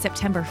book by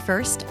September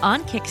 1st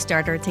on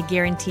Kickstarter to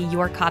guarantee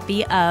your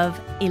copy of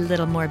A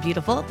Little More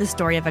Beautiful, The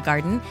Story of a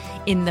Garden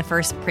in the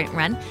first print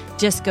run.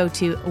 Just go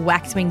to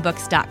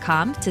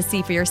waxwingbooks.com to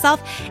see for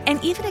yourself.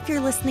 And even if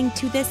you're listening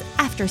to this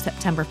after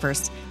September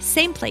 1st,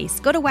 same place,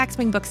 go to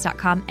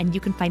waxwingbooks.com and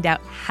you can find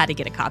out how to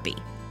get a copy.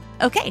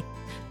 Okay,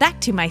 back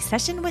to my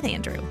session with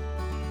Andrew.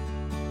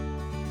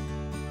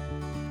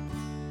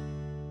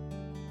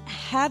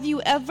 Have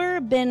you ever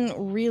been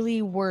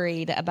really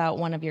worried about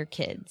one of your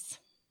kids?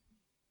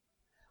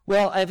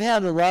 Well, I've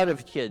had a lot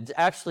of kids.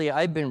 Actually,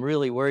 I've been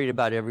really worried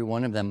about every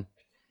one of them.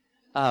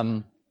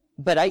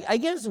 But I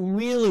guess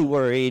really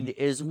worried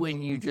is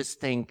when you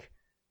just think,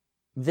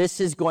 this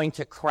is going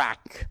to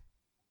crack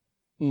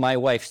my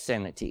wife's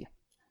sanity.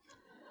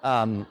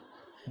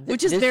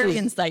 Which is very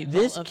insightful.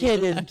 This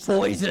kid is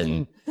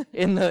poison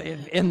in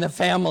the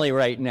family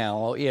right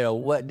now.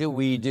 What do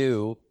we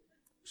do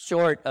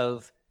short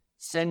of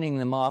sending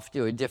them off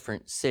to a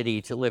different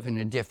city to live in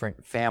a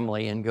different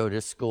family and go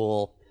to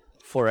school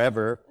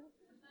forever,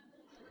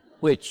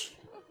 which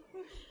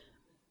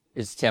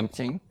is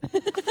tempting.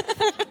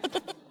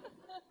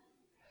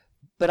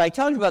 But I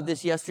talked about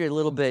this yesterday a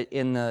little bit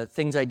in the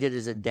Things I Did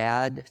as a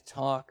Dad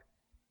talk.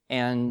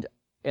 And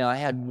I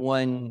had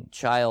one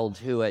child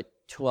who at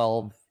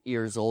 12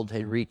 years old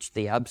had reached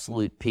the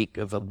absolute peak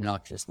of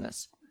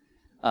obnoxiousness.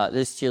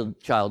 This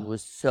child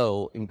was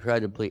so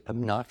incredibly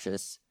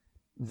obnoxious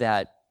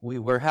that we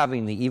were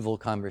having the evil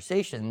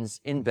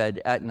conversations in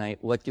bed at night.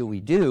 What do we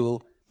do?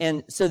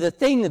 And so the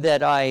thing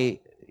that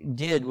I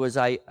did was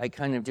I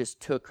kind of just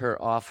took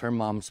her off her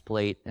mom's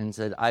plate and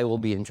said, I will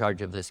be in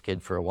charge of this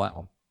kid for a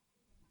while.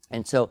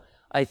 And so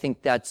I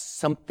think that's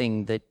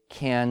something that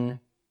can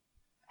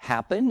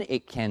happen.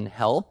 It can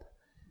help.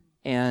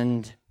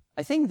 And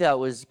I think that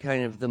was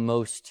kind of the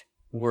most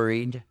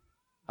worried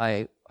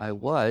I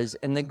was.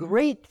 And the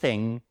great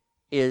thing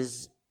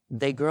is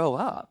they grow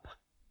up.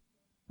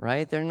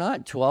 Right? They're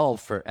not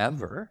 12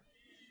 forever.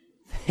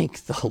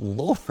 Thank the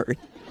Lord.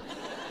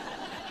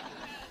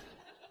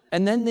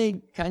 And then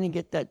they kind of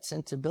get that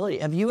sensibility.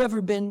 Have you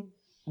ever been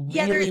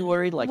really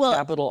worried,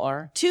 capital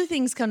R? 2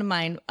 things come to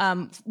mind.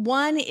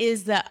 One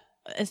is that,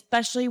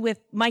 especially with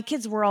my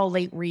kids, were all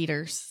late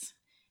readers.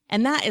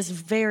 And that is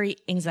very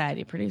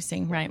anxiety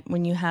producing, right?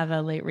 When you have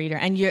a late reader.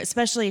 And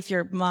especially if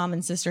your mom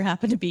and sister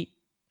happen to be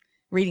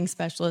reading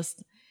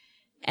specialists.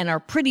 and are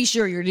pretty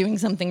sure you're doing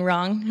something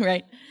wrong,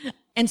 right?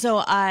 And so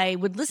I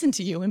would listen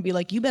to you and be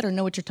like, you better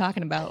know what you're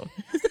talking about.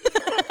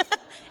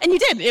 And you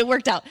did. It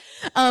worked out.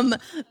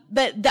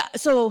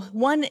 So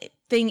one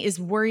thing is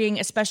worrying,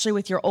 especially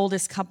with your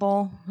oldest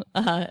couple,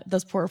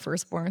 those poor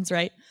firstborns,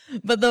 right?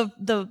 But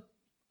the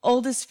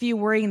oldest few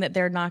worrying that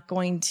they're not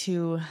going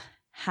to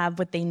have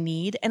what they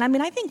need. And I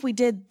mean, I think we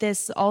did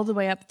this all the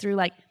way up through,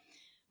 like,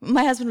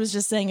 my husband was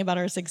just saying about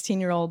our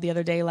 16-year-old the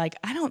other day, like,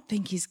 I don't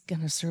think he's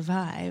going to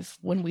survive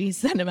when we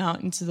send him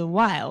out into the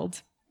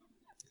wild.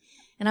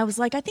 And I was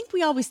like, I think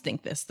we always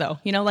think this, though.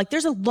 You know, like,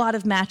 there's a lot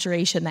of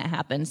maturation that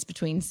happens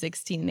between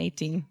 16 and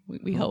 18,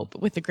 we hope,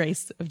 with the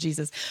grace of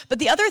Jesus. But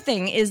the other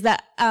thing is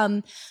that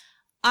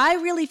I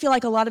really feel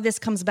like a lot of this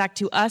comes back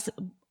to us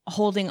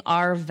holding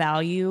our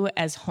value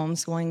as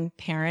homeschooling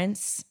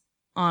parents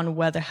on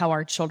how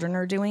our children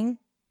are doing.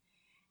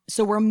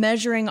 So we're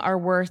measuring our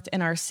worth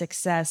and our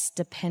success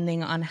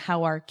depending on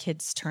how our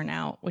kids turn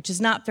out, which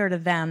is not fair to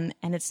them,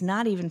 and it's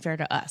not even fair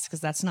to us, because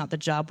that's not the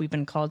job we've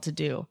been called to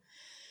do.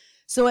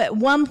 So at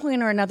one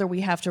point or another,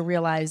 we have to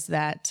realize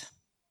that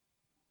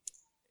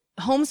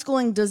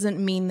homeschooling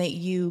doesn't mean that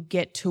you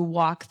get to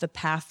walk the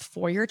path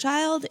for your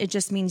child. It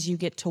just means you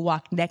get to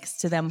walk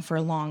next to them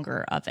for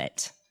longer of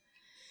it.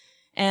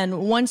 And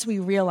once we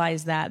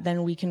realize that,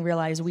 then we can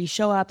realize we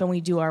show up and we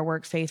do our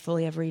work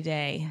faithfully every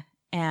day,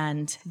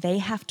 and they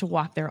have to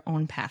walk their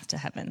own path to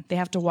heaven. They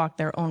have to walk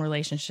their own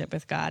relationship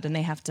with God, and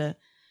they have to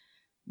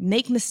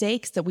make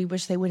mistakes that we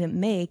wish they wouldn't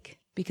make,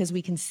 because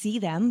we can see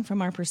them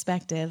from our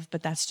perspective,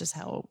 but that's just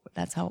how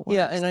it works.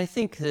 Yeah, and I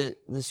think that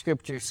the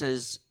scripture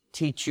says,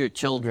 teach your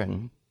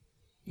children,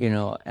 you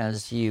know,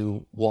 as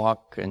you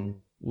walk and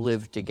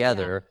live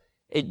together.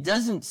 Yeah. It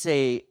doesn't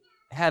say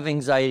have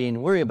anxiety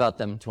and worry about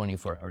them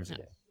 24 hours a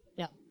day.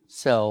 Yeah.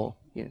 So,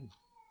 you know.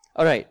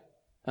 All right,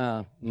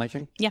 my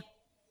turn? Yeah.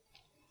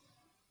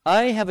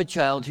 I have a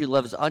child who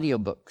loves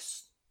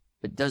audiobooks,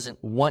 but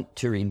doesn't want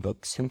to read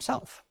books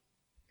himself.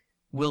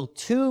 Will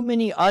too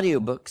many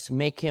audiobooks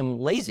make him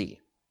lazy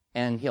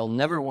and he'll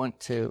never want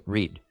to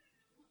read?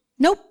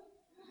 Nope.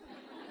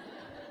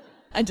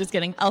 I'm just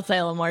kidding. I'll say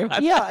a little more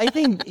about Yeah, I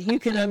think you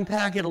can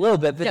unpack it a little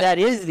bit, but that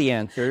is the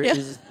answer. Yeah.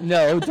 Is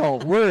no,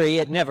 don't worry,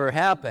 it never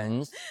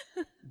happens.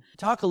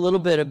 Talk a little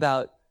bit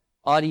about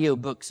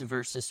audiobooks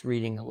versus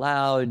reading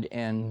aloud,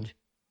 and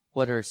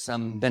what are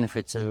some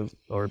benefits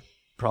or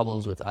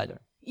problems with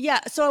either?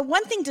 Yeah, so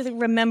one thing to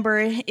remember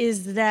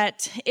is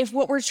that if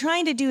what we're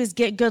trying to do is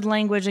get good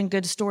language and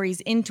good stories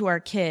into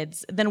our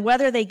kids, then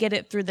whether they get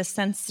it through the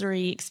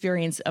sensory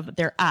experience of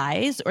their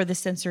eyes or the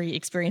sensory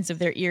experience of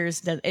their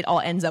ears, that it all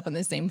ends up in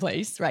the same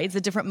place, right? It's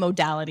a different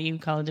modality. We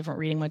call it a different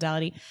reading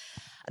modality.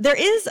 There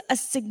is a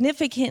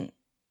significant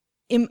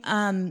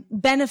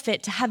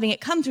benefit to having it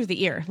come through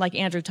the ear, like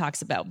Andrew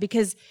talks about,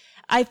 because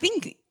I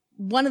think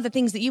one of the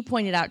things that you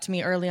pointed out to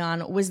me early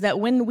on was that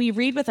when we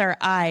read with our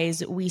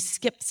eyes, we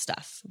skip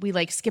stuff. We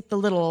skip the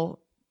little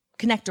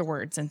connector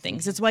words and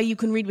things. It's why you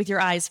can read with your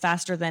eyes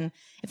faster than,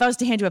 if I was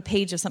to hand you a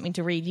page of something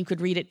to read, you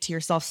could read it to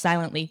yourself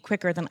silently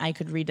quicker than I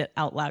could read it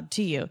out loud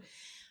to you.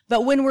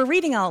 But when we're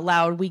reading out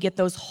loud, we get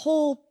those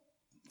whole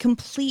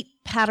complete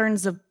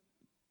patterns of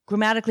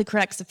grammatically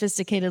correct,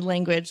 sophisticated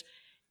language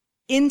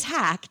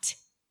intact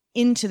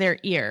into their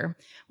ear,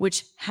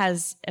 which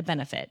has a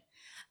benefit.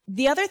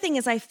 The other thing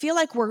is I feel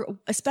like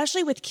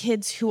especially with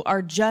kids who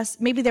are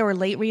maybe they were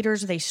late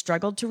readers or they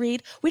struggled to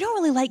read, we don't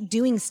really like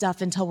doing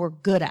stuff until we're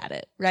good at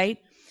it, right?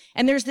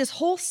 And there's this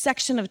whole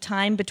section of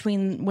time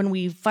between when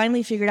we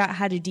finally figured out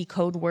how to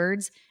decode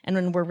words and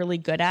when we're really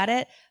good at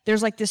it.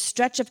 There's this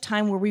stretch of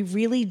time where we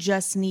really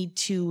just need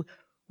to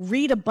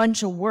read a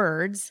bunch of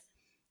words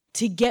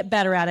to get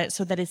better at it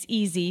so that it's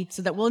easy,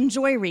 so that we'll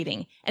enjoy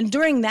reading. And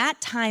during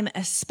that time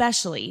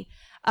especially,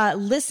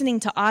 listening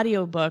to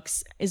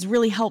audiobooks is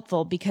really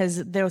helpful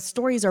because their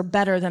stories are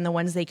better than the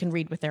ones they can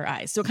read with their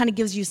eyes. So it kind of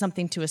gives you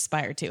something to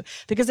aspire to.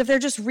 Because if they're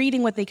just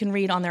reading what they can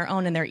read on their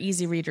own and they're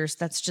easy readers,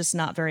 that's just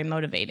not very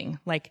motivating.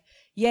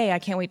 Yay, I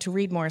can't wait to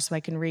read more so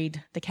I can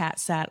read The Cat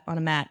Sat on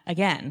a Mat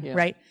again,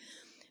 right?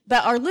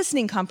 But our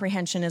listening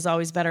comprehension is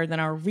always better than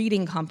our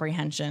reading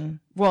comprehension.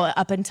 Well,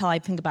 up until I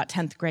think about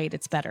 10th grade,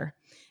 it's better.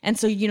 And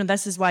so,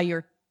 this is why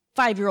your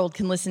 5-year-old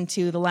can listen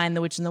to The Lion,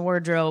 the Witch, and the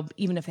Wardrobe,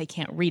 even if they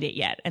can't read it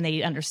yet, and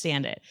they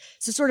understand it.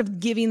 So sort of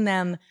giving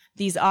them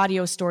these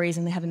audio stories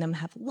and having them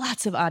have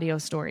lots of audio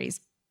stories,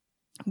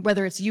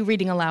 whether it's you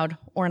reading aloud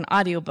or an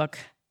audiobook,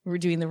 we're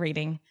doing the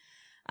reading.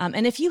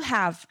 And if you're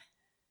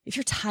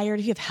tired,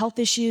 if you have health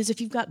issues,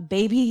 if you've got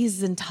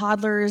babies and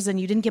toddlers and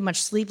you didn't get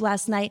much sleep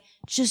last night,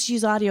 just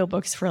use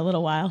audiobooks for a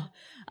little while.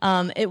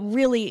 It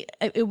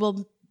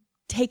will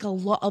take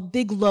a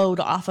big load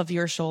off of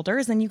your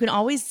shoulders, and you can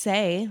always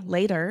say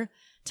later,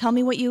 tell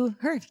me what you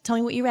heard, tell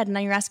me what you read, and now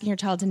you're asking your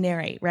child to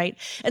narrate, right?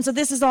 And so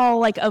this is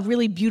all a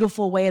really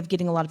beautiful way of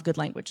getting a lot of good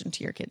language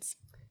into your kids.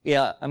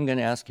 Yeah, I'm going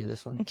to ask you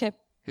this one. Okay.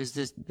 Because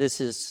this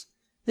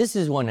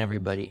is one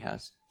everybody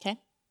has. Okay.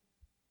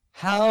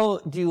 How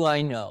do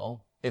I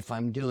know if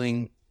I'm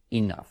doing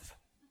enough?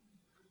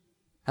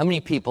 How many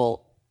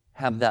people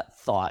have that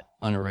thought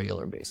on a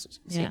regular basis.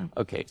 Yeah.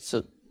 Okay,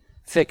 so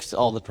fix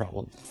all the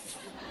problems.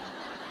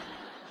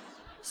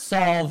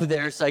 Solve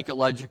their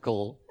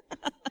psychological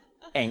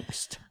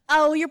angst.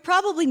 Oh, you're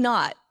probably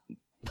not.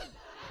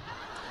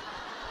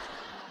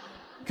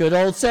 Good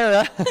old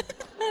Sarah.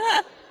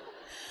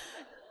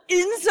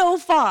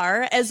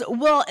 Insofar as,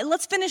 well,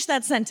 let's finish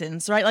that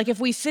sentence, right? Like if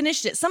we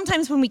finished it,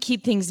 sometimes when we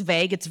keep things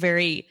vague,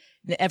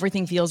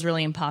 everything feels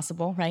really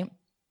impossible, right?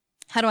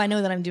 How do I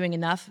know that I'm doing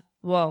enough?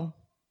 Well,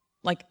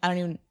 like I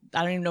don't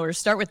even know where to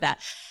start with that.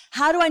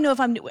 How do I know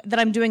that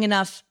I'm doing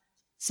enough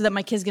so that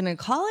my kids get into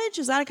college?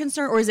 Is that a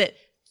concern? Or is it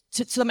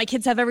so that my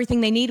kids have everything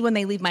they need when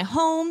they leave my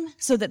home,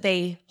 so that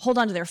they hold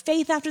on to their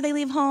faith after they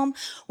leave home?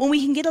 When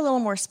we can get a little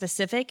more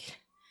specific,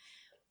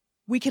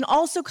 we can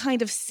also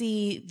kind of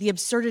see the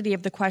absurdity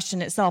of the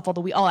question itself,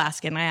 although we all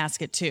ask it, and I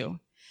ask it too,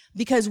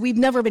 because we've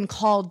never been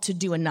called to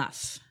do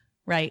enough,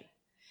 right?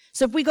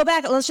 So if we go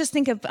back, let's just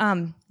think of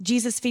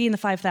Jesus feeding the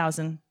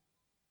 5,000.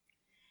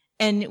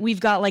 And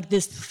we've got like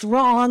this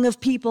throng of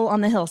people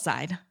on the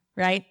hillside,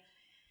 right?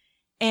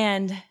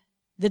 And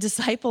the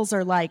disciples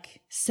are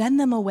like, send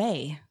them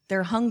away.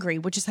 They're hungry,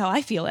 which is how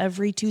I feel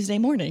every Tuesday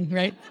morning,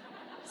 right?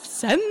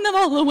 Send them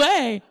all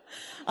away.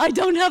 I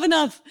don't have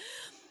enough.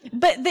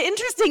 But the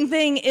interesting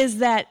thing is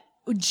that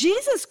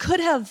Jesus could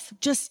have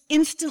just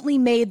instantly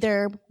made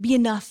there be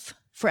enough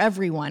for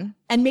everyone.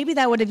 And maybe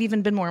that would have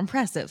even been more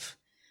impressive.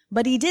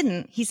 But he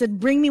didn't. He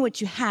said, bring me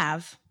what you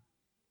have,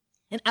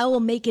 and I will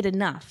make it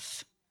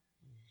enough.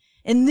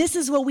 And this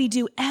is what we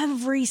do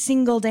every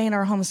single day in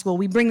our homeschool.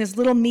 We bring this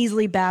little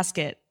measly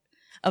basket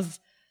of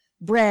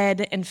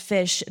bread and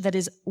fish that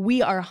is,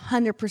 we are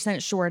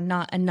 100% sure,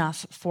 not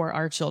enough for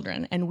our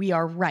children. And we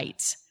are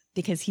right,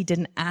 because he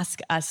didn't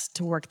ask us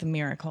to work the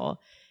miracle.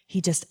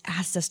 He just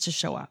asked us to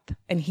show up,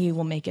 and he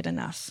will make it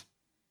enough.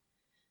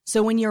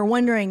 So when you're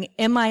wondering,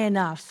 am I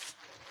enough?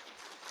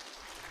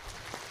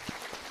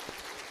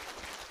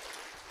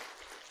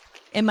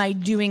 Am I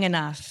doing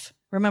enough?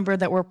 Remember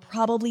that we're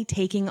probably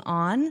taking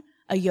on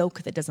a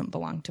yoke that doesn't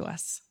belong to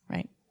us,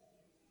 right?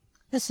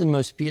 That's the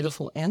most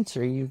beautiful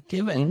answer you've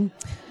given.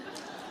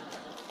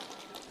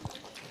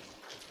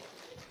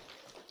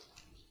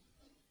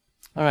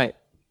 All right.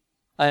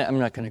 I'm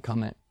not going to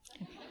comment.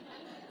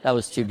 That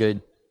was too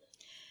good.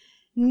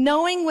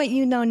 Knowing what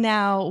you know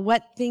now,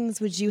 what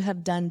things would you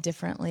have done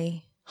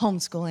differently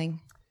homeschooling?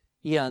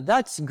 Yeah,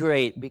 that's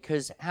great,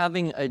 because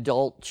having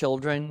adult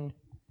children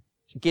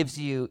gives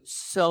you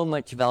so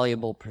much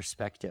valuable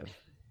perspective.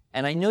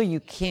 And I know you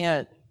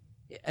can't,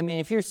 I mean,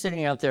 if you're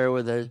sitting out there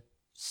with a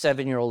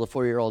 7-year-old, a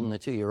 4-year-old, and a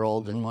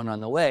 2-year-old, and one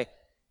on the way,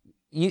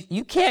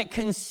 you can't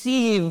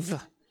conceive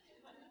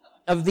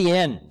of the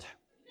end.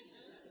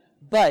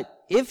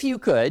 But if you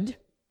could,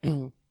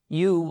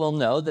 you will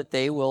know that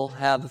they will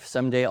have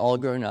someday all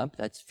grown up.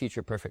 That's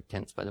future perfect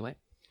tense, by the way.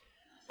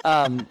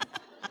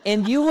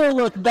 And you will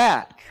look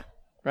back,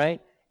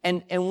 right?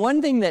 And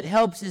one thing that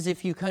helps is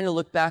if you kind of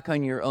look back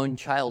on your own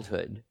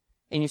childhood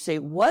and you say,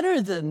 what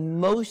are the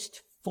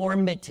most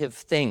formative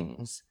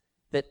things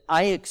that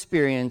I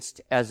experienced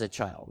as a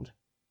child,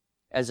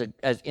 as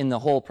in the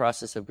whole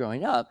process of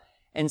growing up,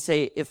 and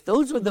say, if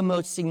those were the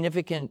most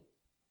significant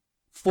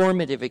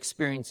formative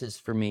experiences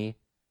for me,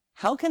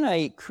 how can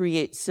I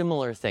create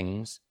similar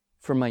things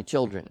for my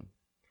children?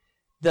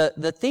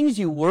 The things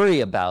you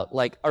worry about,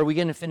 like, are we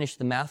going to finish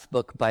the math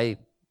book by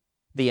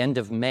the end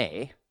of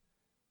May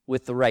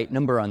with the right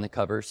number on the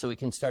cover so we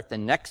can start the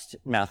next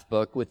math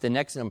book with the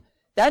next number?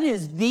 That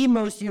is the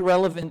most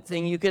irrelevant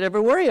thing you could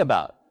ever worry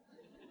about.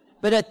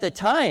 But at the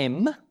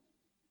time,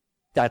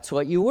 that's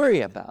what you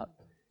worry about.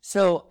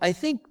 So I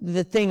think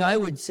the thing I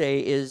would say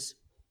is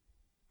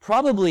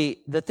probably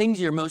the things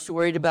you're most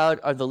worried about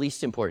are the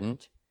least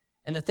important,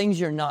 and the things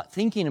you're not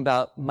thinking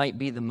about might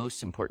be the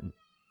most important.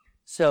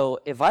 So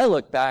if I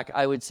look back,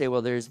 I would say,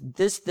 well, there's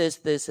this,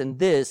 and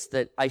this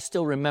that I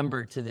still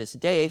remember to this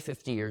day,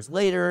 50 years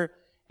later,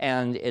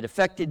 and it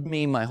affected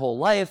me my whole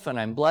life, and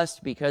I'm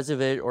blessed because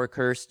of it, or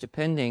cursed,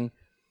 depending.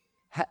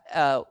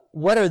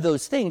 What are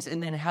those things?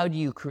 And then how do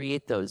you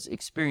create those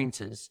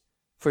experiences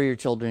for your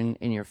children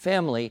and your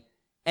family?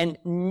 And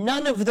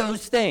none of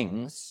those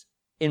things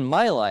in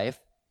my life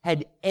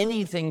had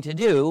anything to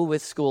do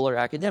with school or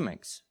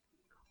academics.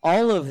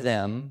 All of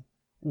them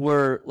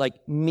were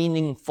like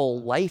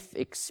meaningful life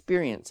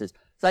experiences.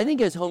 So I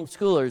think as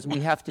homeschoolers, we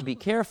have to be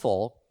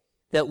careful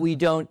that we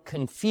don't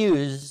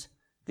confuse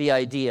the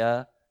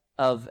idea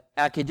of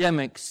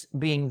academics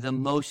being the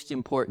most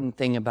important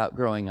thing about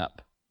growing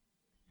up.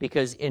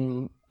 Because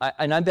and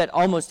I bet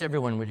almost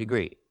everyone would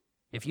agree,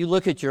 if you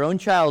look at your own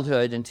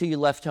childhood until you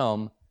left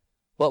home,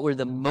 what were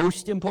the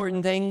most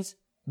important things?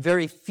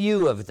 Very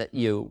few of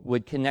you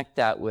would connect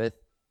that with,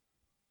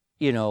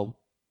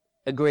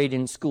 a grade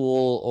in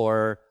school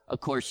or a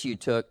course you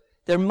took.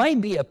 There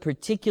might be a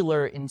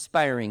particular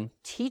inspiring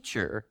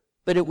teacher,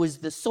 but it was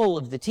the soul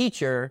of the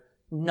teacher,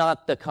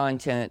 not the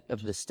content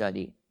of the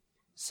study.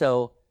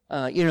 So,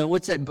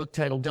 what's that book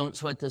title? Don't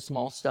Sweat the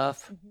Small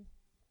Stuff.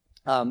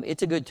 Mm-hmm.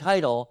 It's a good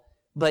title,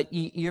 but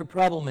your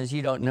problem is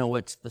you don't know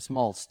what's the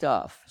small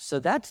stuff. So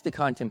that's the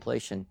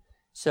contemplation.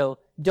 So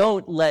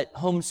don't let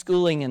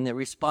homeschooling and the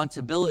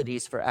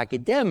responsibilities for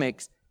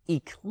academics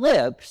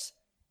eclipse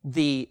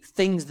the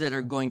things that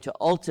are going to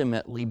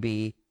ultimately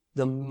be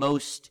the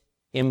most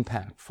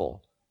impactful,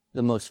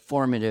 the most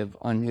formative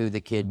on who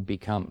the kid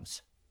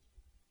becomes.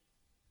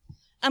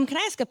 Can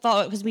I ask a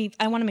follow-up? Because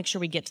I want to make sure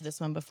we get to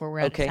this one before we're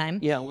out of time.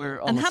 Yeah, we're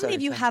almost how many out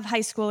of you time. have high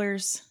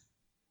schoolers?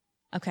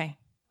 Okay.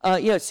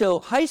 So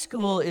high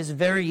school is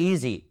very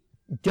easy.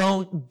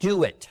 Don't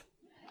do it.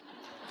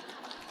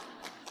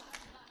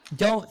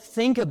 Don't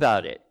think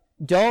about it.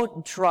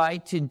 Don't try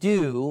to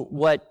do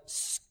what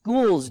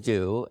schools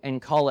do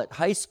and call it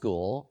high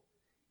school.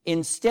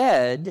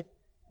 Instead,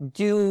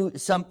 do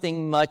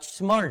something much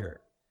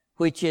smarter,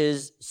 which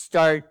is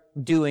start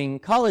doing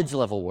college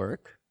level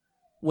work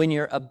when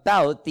you're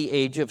about the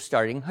age of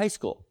starting high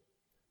school,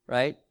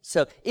 right?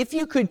 So if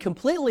you could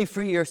completely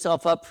free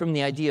yourself up from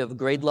the idea of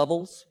grade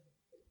levels,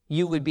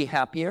 you would be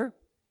happier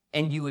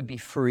and you would be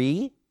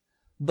free,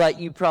 but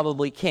you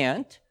probably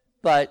can't.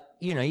 But,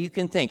 you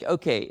can think,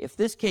 okay, if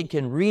this kid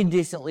can read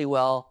decently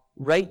well,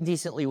 write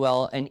decently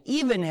well, and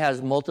even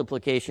has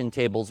multiplication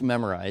tables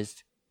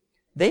memorized,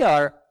 they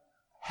are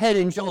head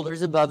and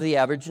shoulders above the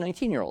average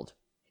 19-year-old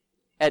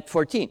at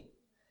 14.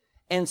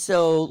 And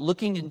so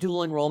looking at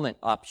dual enrollment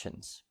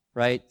options,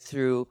 right,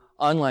 through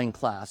online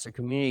class or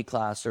community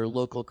class or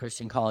local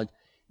Christian college,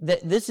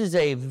 this is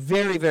a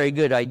very, very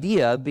good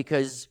idea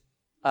because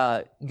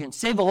you can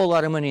save a whole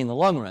lot of money in the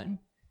long run.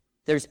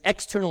 There's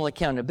external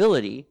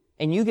accountability,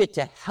 and you get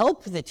to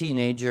help the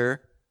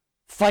teenager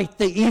fight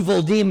the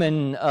evil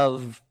demon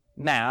of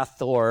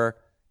math or,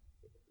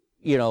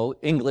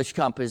 English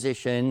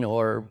composition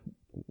or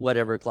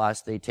whatever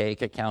class they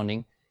take,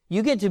 accounting.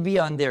 You get to be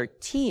on their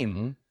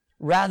team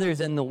rather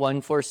than the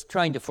one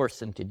trying to force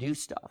them to do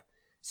stuff.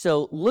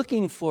 So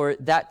looking for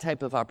that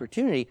type of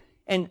opportunity.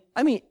 And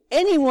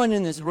anyone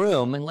in this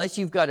room, unless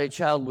you've got a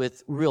child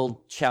with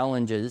real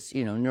challenges,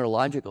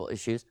 neurological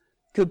issues,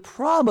 could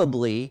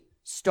probably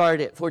start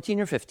at 14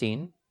 or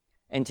 15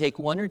 and take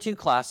 1 or 2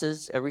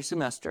 classes every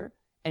semester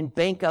and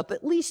bank up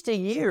at least a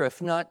year,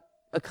 if not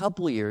a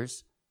couple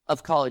years,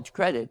 of college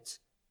credits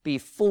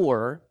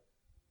before.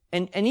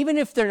 And even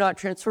if they're not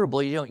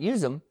transferable, you don't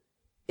use them,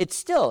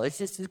 it's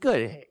just as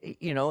good.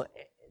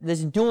 This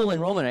dual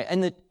enrollment.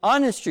 And the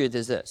honest truth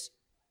is this.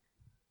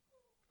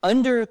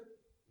 Under,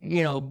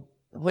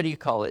 what do you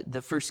call it?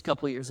 The first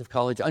couple of years of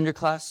college,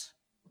 underclass,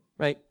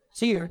 right?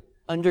 So you're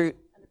the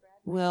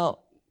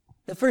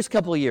first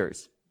couple of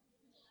years.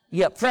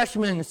 Yeah,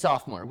 freshman and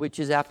sophomore, which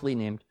is aptly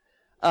named.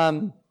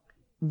 The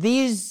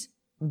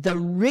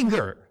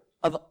rigor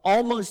of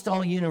almost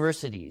all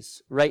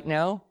universities right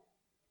now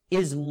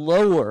is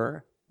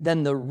lower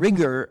than the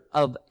rigor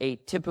of a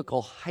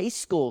typical high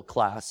school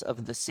class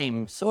of the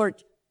same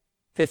sort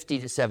 50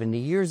 to 70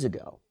 years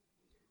ago.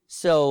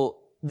 So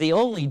the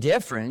only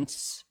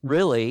difference,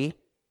 really,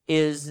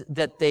 is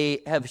that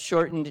they have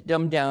shortened,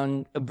 dumbed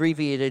down,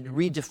 abbreviated,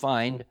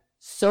 redefined,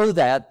 so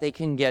that they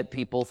can get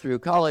people through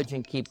college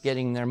and keep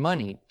getting their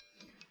money.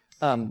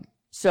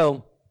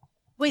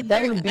 Wait,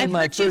 that would be I've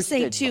my heard you first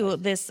say, advice. too,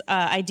 this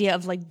idea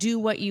of, do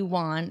what you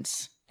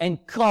want.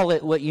 And call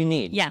it what you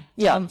need. Yeah,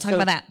 Yeah. I'm talking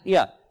about that.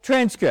 Yeah.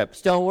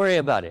 Transcripts, don't worry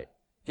about it.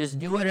 Just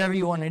do whatever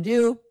you want to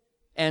do,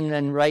 and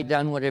then write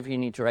down whatever you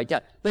need to write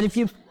down.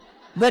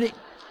 But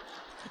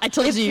I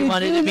told you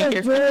wanted to be here. If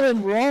you do the dual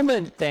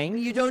enrollment thing,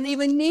 you don't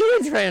even need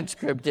a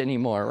transcript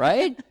anymore,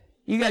 right?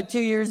 You got 2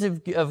 years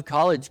of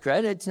college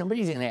credits.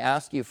 Nobody's going to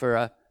ask you for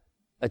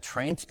a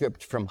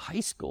transcript from high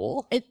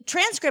school.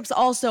 Transcripts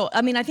also,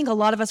 I think a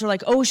lot of us are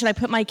like, oh, should I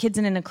put my kids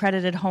in an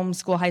accredited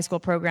homeschool, high school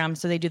program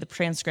so they do the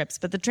transcripts?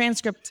 But the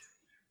transcript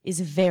is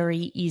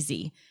very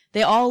easy.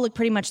 They all look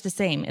pretty much the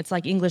same. It's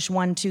like English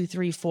 1, 2,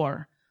 3,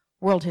 4,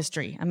 world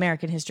history,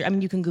 American history.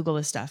 You can Google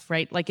this stuff,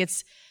 right?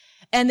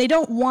 And they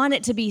don't want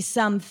it to be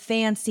some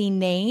fancy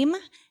name.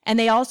 And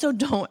they also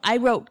don't. I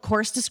wrote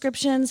course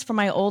descriptions for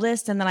my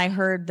oldest, and then I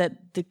heard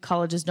that the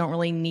colleges don't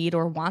really need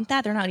or want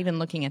that. They're not even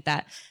looking at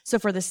that. So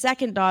for the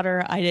second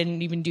daughter, I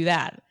didn't even do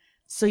that.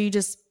 So you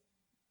just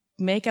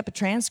make up a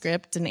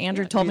transcript, and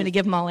Andrew told me to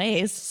give them all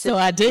A's, so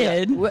I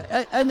did.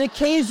 Yeah. An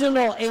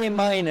occasional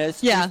A-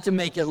 just to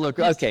make it look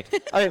okay.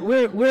 All right,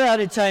 we're out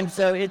of time,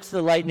 so it's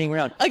the lightning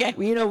round. Okay.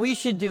 We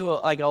should do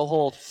a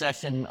whole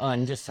session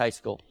on just high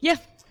school. Yeah.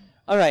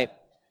 All right.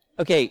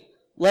 Okay,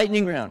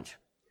 lightning round.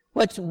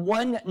 What's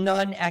one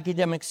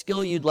non-academic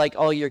skill you'd like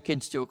all your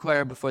kids to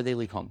acquire before they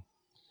leave home?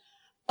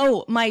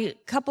 Oh, my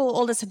couple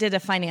oldest did a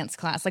finance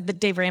class, like the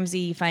Dave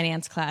Ramsey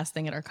finance class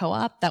thing at our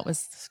co-op. That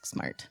was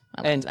smart.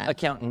 I liked And that.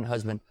 accountant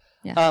husband.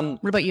 Yeah.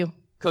 What about you?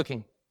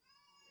 Cooking.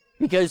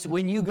 Because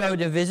when you go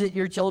to visit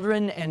your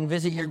children and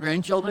visit your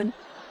grandchildren,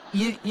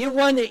 you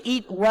want to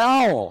eat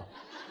well.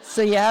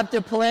 So you have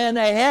to plan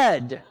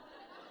ahead.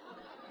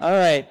 All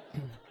right.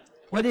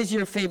 What is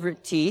your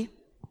favorite tea?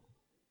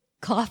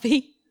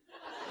 Coffee.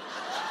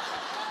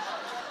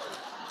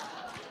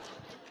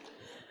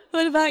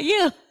 What about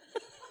you?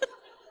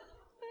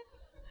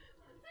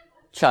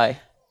 Chai.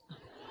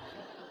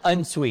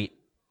 Unsweet.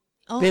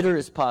 Bitter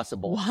as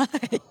possible. Why?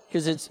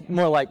 Because it's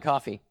more like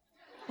coffee.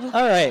 All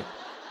right.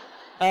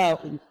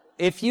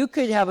 If you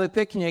could have a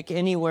picnic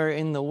anywhere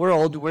in the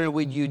world, where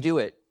would you do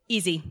it?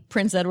 Easy.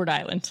 Prince Edward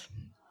Island.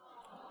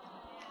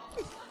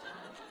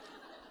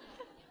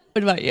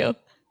 What about you?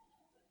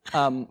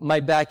 My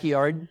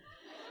backyard.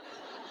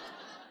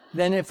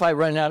 Then if I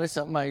run out of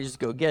something, I just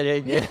go get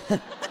it.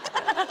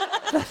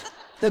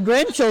 The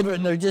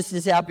grandchildren are just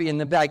as happy in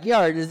the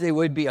backyard as they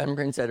would be on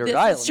Prince Edward This is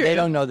Island. true. They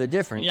don't know the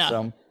difference. Yeah.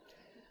 So.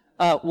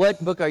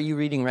 What book are you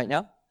reading right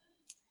now?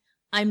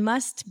 I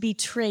Must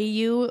Betray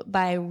You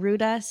by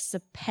Ruta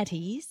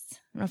Sepetys. I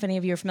don't know if any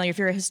of you are familiar. If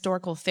you're a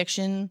historical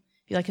fiction,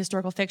 if you like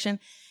historical fiction,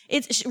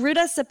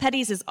 Ruta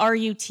Sepetys is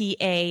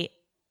Rutapetys.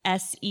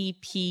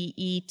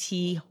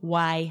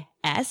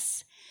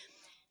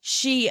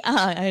 She,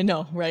 I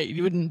know, right?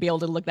 You wouldn't be able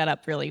to look that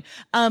up really.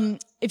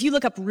 If you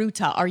look up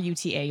Ruta,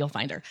 R-U-T-A, you'll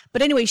find her.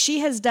 But anyway, she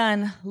has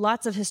done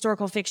lots of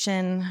historical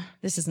fiction.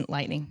 This isn't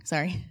lightning,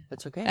 sorry.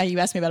 That's okay. You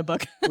asked me about a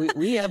book.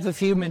 we have a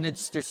few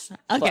minutes to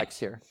flex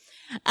here.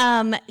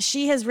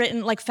 She has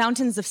written, like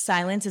Fountains of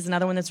Silence is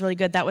another one that's really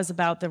good. That was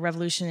about the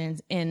revolution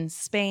in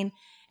Spain.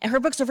 And her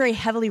books are very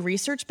heavily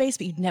research-based,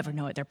 but you'd never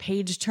know it. They're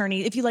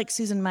page-turning. If you like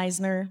Susan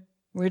Meisner,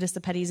 Ruta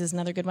Sepetys is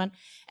another good one.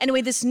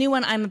 Anyway, this new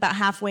one, I'm about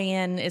halfway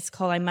in. It's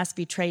called I Must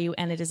Betray You,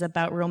 and it is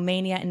about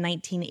Romania in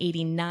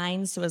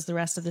 1989. So as the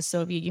rest of the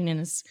Soviet Union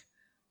is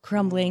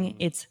crumbling,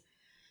 it's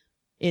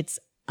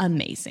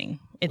amazing.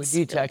 Would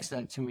you text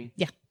that to me?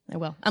 Yeah, I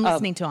will. I'm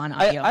listening to it on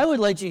audio. I would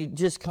like you to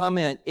just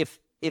comment,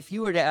 if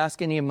you were to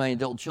ask any of my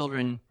adult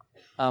children,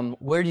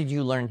 where did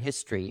you learn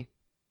history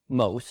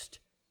most?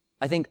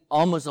 I think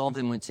almost all of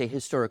them would say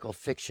historical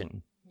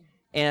fiction.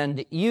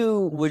 And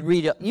you'd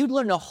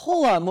learn a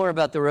whole lot more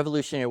about the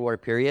Revolutionary War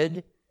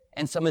period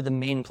and some of the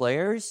main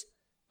players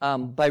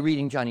by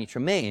reading Johnny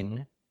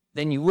Tremain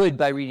than you would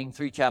by reading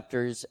 3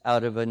 chapters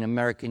out of an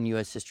American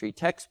U.S. history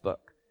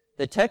textbook.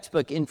 The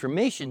textbook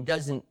information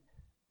doesn't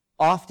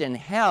often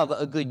have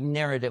a good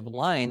narrative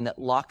line that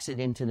locks it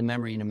into the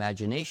memory and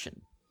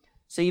imagination.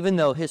 So even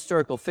though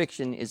historical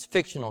fiction is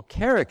fictional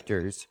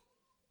characters,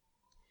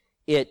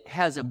 it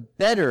has a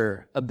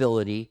better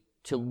ability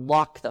to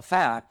lock the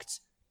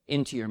facts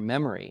into your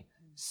memory.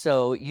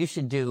 So you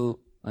should do,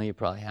 well, you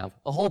probably have,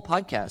 a whole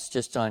podcast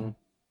just on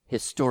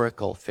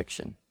historical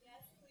fiction.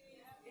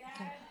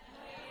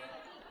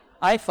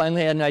 I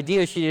finally had an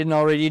idea she didn't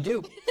already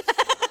do.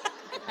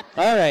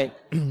 All right.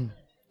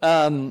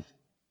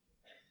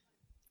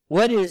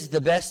 What is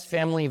the best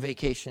family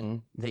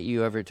vacation that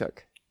you ever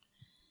took?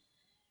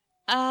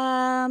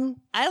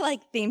 I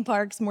like theme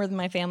parks more than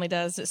my family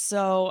does,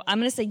 so I'm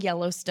going to say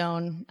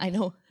Yellowstone. I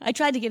know. I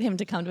tried to get him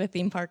to come to a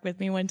theme park with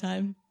me one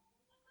time.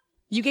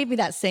 You gave me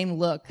that same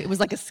look. It was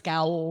like a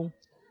scowl.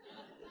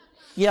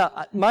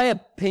 Yeah, my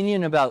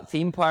opinion about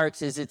theme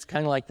parks is it's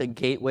kind of like the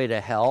gateway to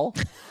hell.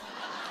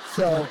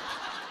 So,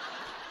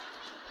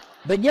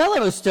 but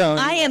Yellowstone...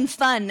 I am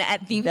fun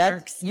at theme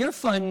parks. You're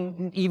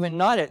fun even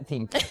not at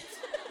theme parks.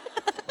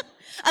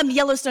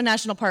 Yellowstone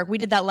National Park. We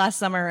did that last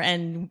summer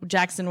in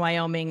Jackson,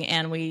 Wyoming,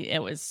 and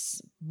it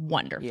was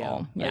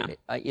wonderful. Yeah.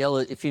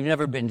 If you've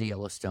never been to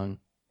Yellowstone,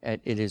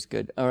 it is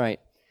good. All right.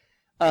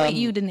 Wait,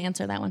 you didn't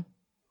answer that one.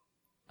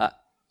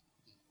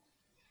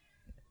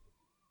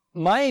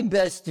 My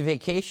best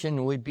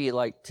vacation would be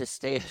like to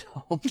stay at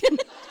home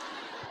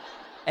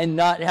and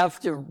not have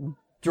to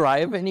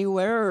drive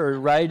anywhere or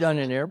ride on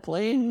an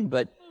airplane.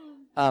 But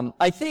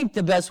I think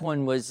the best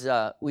one was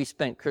we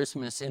spent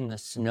Christmas in the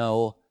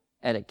snow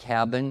at a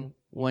cabin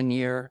one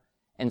year.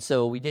 And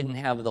so we didn't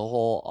have the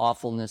whole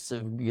awfulness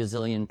of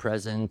gazillion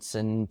presents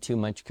and too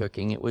much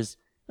cooking. It was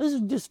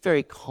just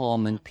very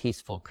calm and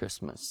peaceful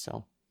Christmas.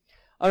 So,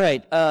 all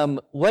right.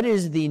 What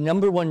is the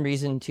number one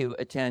reason to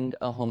attend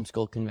a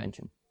homeschool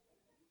convention?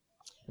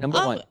 Number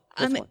one.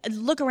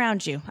 Look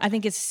around you. I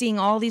think it's seeing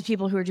all these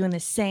people who are doing the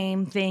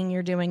same thing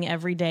you're doing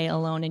every day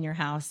alone in your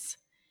house.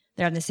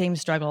 They have the same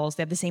struggles.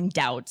 They have the same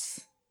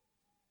doubts.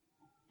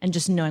 And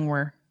just knowing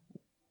we're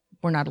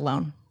not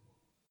alone.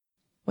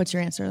 What's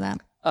your answer to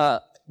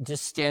that?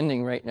 Just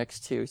standing right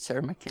next to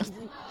Sarah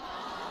McKenzie.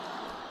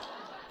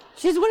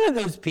 She's one of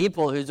those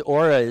people whose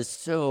aura is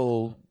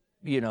so,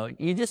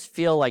 you just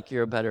feel like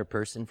you're a better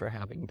person for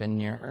having been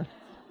near her.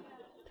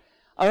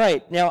 All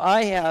right, now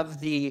I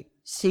have the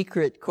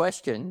secret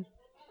question.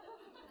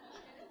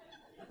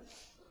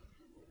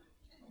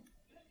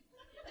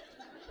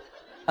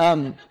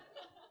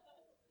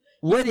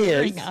 What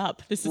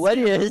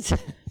is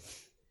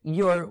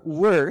your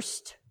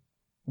worst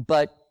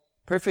but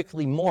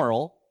perfectly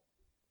moral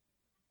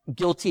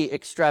guilty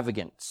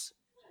extravagance?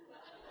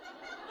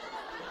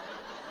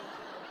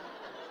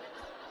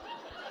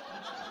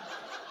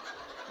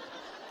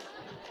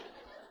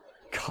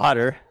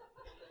 Cotter.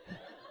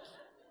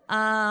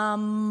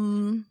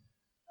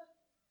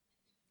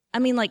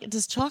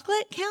 Does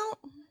chocolate count?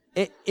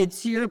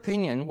 It's your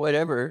opinion,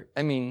 whatever.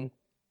 I mean,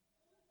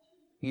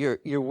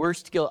 your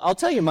worst guilt. I'll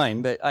tell you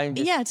mine, but tell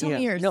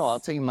me yours. No,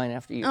 I'll tell you mine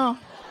after you Oh,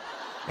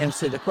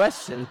 answer the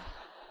question.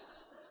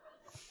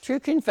 True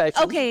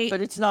confession. Okay.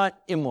 But it's not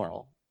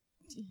immoral.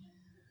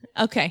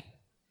 Okay.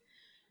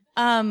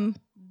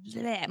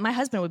 My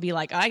husband would be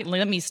like,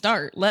 let me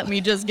start. Let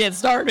me just get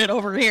started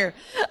over here.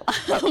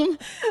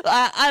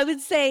 I would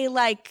say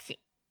like,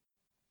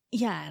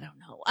 yeah, I don't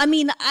know. I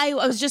mean, I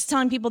was just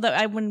telling people that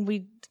I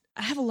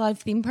have a lot of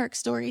theme park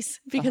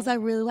stories because I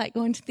really like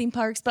going to theme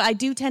parks, but I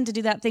do tend to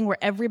do that thing where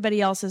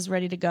everybody else is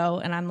ready to go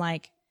and I'm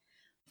like,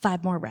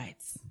 5 more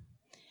rides.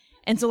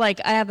 And so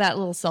like, I have that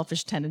little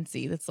selfish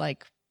tendency that's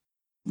like,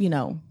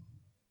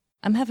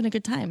 I'm having a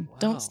good time. Wow.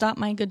 Don't stop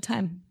my good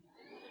time.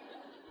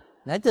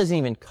 That doesn't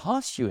even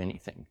cost you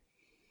anything.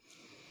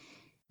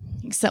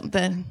 Except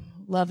the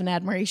love and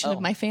admiration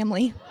of my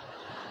family.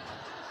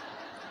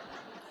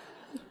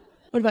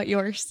 What about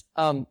yours?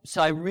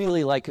 So I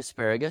really like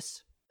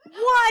asparagus.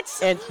 What?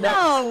 And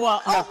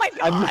oh my gosh.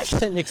 I'm just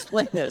going to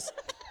explain this.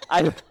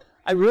 I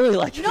really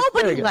like asparagus.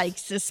 Nobody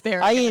likes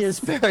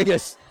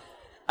asparagus.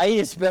 I eat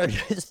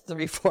asparagus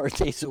 3-4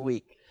 days a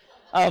week.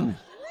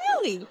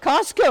 Really?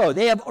 Costco,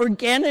 they have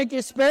organic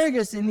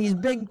asparagus in these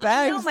big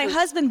bags. No, my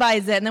husband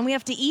buys it, and then we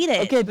have to eat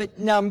it. Okay, but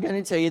now I'm going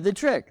to tell you the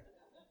trick.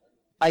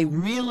 I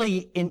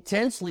really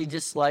intensely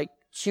dislike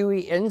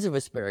chewy ends of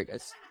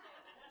asparagus.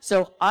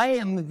 So I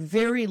am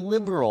very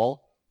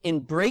liberal in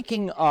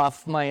breaking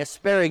off my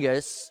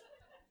asparagus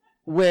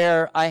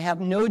where I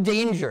have no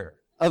danger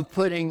of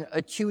putting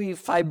a chewy,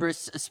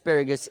 fibrous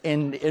asparagus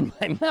end in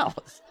my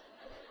mouth.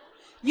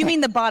 You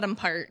mean the bottom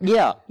part?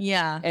 Yeah.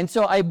 Yeah. And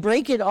so I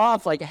break it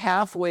off like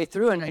halfway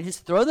through and I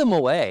just throw them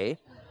away,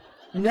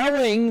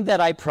 knowing that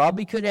I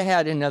probably could have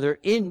had another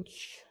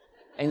inch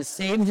and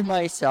saved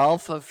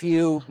myself a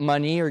few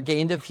money or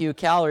gained a few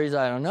calories.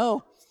 I don't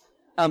know.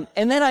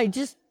 And then I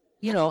just,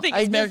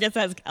 asparagus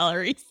has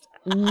calories.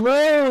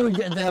 Load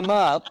them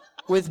up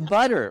with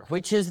butter,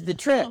 which is the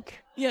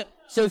trick. Yeah.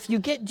 So if you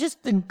get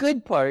just the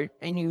good part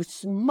and you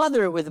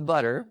smother it with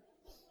butter,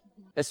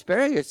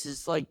 asparagus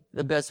is like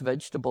the best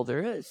vegetable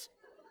there is.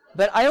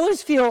 But I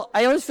always feel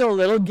a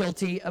little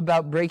guilty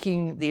about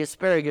breaking the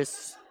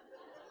asparagus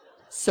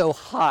so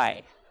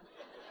high.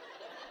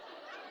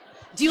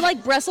 Do you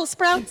like Brussels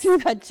sprouts? Do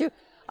that too.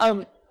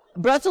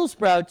 Brussels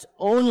sprouts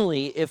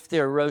only if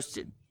they're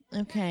roasted.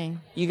 Okay.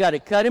 You got to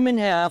cut them in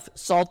half,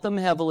 salt them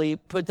heavily,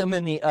 put them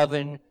in the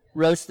oven,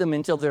 roast them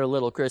until they're a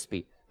little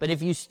crispy. But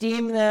if you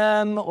steam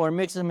them or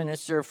mix them in a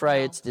stir fry,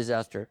 it's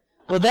disaster.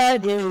 Well,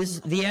 that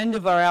is the end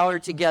of our hour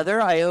together.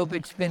 I hope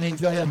it's been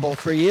enjoyable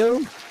for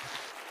you.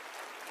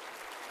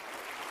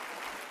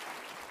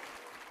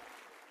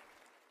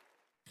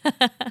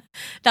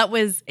 That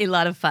was a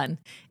lot of fun.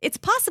 It's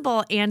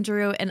possible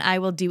Andrew and I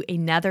will do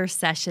another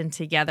session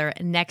together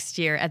next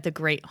year at the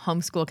Great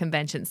Homeschool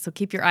Convention. So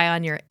keep your eye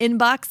on your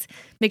inbox.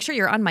 Make sure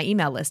you're on my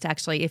email list,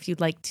 actually, if you'd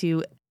like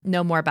to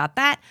know more about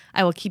that.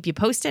 I will keep you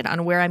posted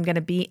on where I'm going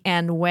to be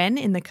and when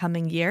in the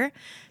coming year.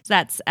 So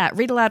that's at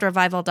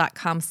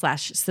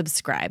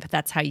readaloudrevival.com/subscribe.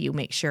 That's how you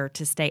make sure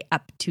to stay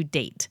up to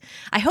date.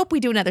 I hope we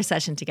do another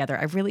session together.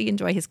 I really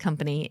enjoy his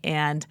company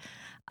and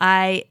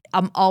I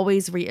am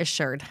always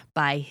reassured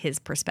by his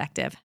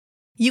perspective.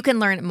 You can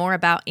learn more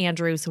about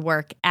Andrew's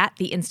work at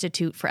the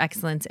Institute for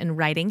Excellence in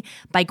Writing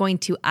by going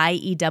to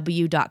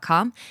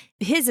IEW.com.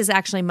 His is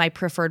actually my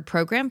preferred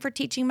program for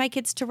teaching my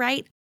kids to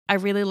write. I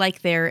really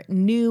like their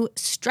new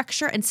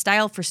structure and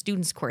style for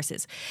students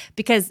courses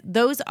because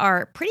those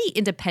are pretty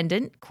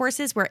independent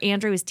courses where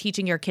Andrew is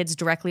teaching your kids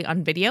directly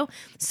on video.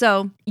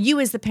 So you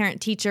as the parent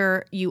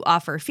teacher, you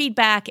offer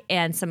feedback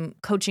and some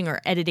coaching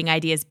or editing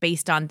ideas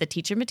based on the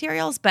teacher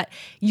materials, but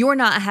you're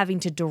not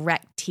having to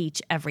direct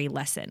teach every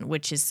lesson,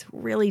 which is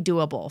really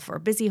doable for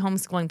busy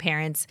homeschooling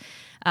parents,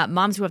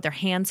 moms who have their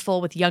hands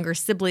full with younger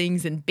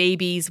siblings and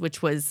babies,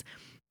 which was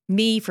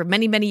me for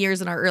many, many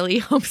years in our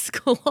early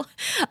homeschool.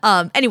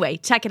 Anyway,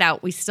 check it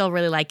out. We still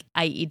really like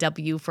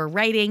IEW for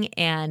writing,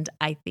 and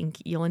I think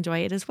you'll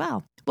enjoy it as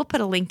well. We'll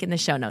put a link in the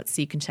show notes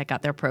so you can check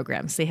out their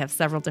programs. They have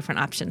several different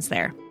options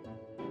there.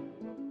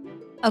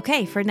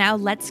 Okay, for now,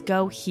 let's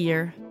go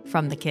hear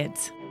from the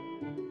kids.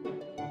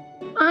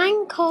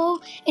 I'm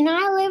Cole, and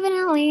I live in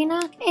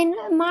Atlanta, and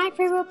my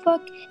favorite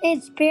book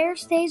is Bear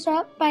Stays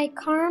Up by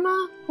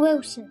Karma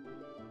Wilson.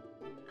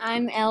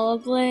 I'm Ella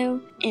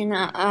Blue, and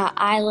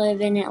I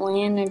live in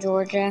Atlanta,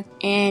 Georgia,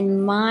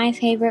 and my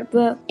favorite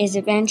book is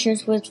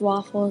Adventures with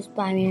Waffles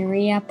by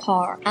Maria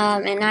Parr,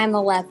 and I'm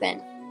 11.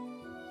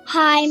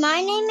 Hi,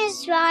 my name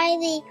is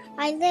Riley.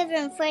 I live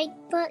in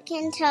Frankfort,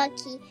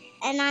 Kentucky,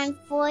 and I'm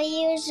 4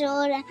 years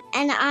old,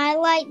 and I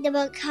like the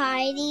book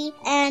Heidi,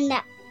 and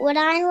what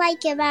I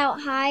like about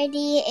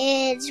Heidi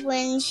is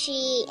when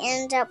she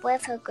ends up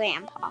with her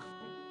grandpa.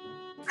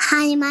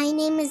 Hi, my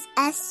name is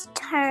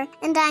Esther,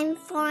 and I'm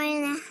 4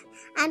 and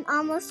I'm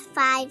almost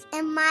 5.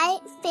 And my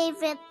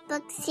favorite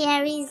book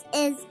series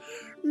is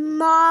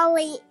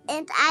Molly,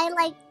 and I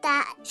like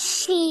that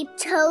she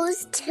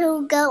chose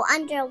to go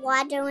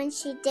underwater when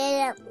she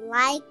didn't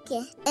like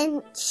it,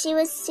 and she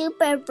was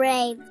super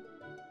brave.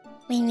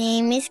 My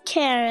name is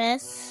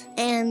Karis,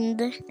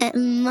 and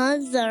in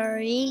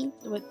Missouri.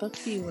 What book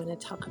do you want to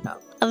talk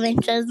about?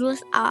 Adventures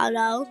with Otto.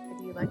 How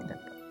do you like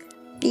that book?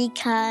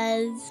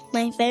 because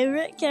my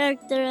favorite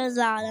character is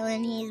Otto,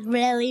 and he's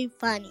really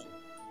funny.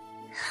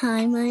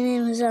 Hi, my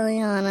name is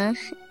Eliana,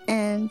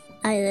 and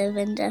I live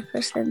in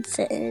Jefferson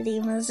City,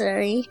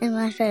 Missouri, and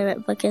my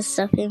favorite book is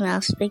Stuffy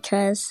Mouse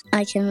because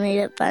I can read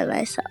it by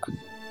myself.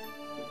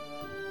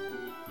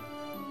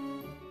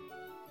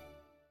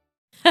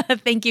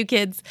 Thank you,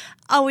 kids.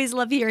 Always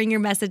love hearing your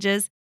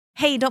messages.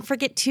 Hey, don't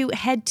forget to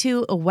head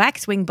to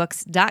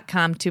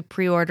waxwingbooks.com to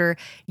pre-order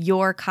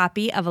your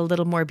copy of A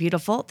Little More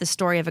Beautiful, The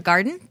Story of a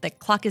Garden. The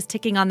clock is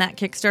ticking on that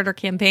Kickstarter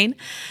campaign.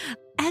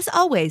 As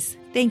always,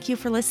 thank you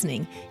for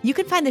listening. You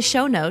can find the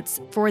show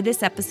notes for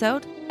this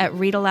episode at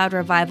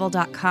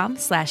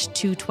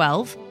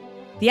readaloudrevival.com/212.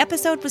 The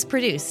episode was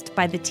produced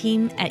by the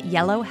team at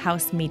Yellow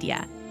House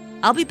Media.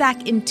 I'll be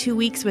back in 2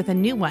 weeks with a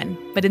new one,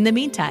 but in the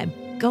meantime,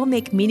 go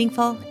make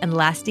meaningful and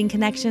lasting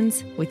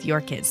connections with your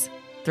kids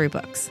through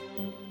books.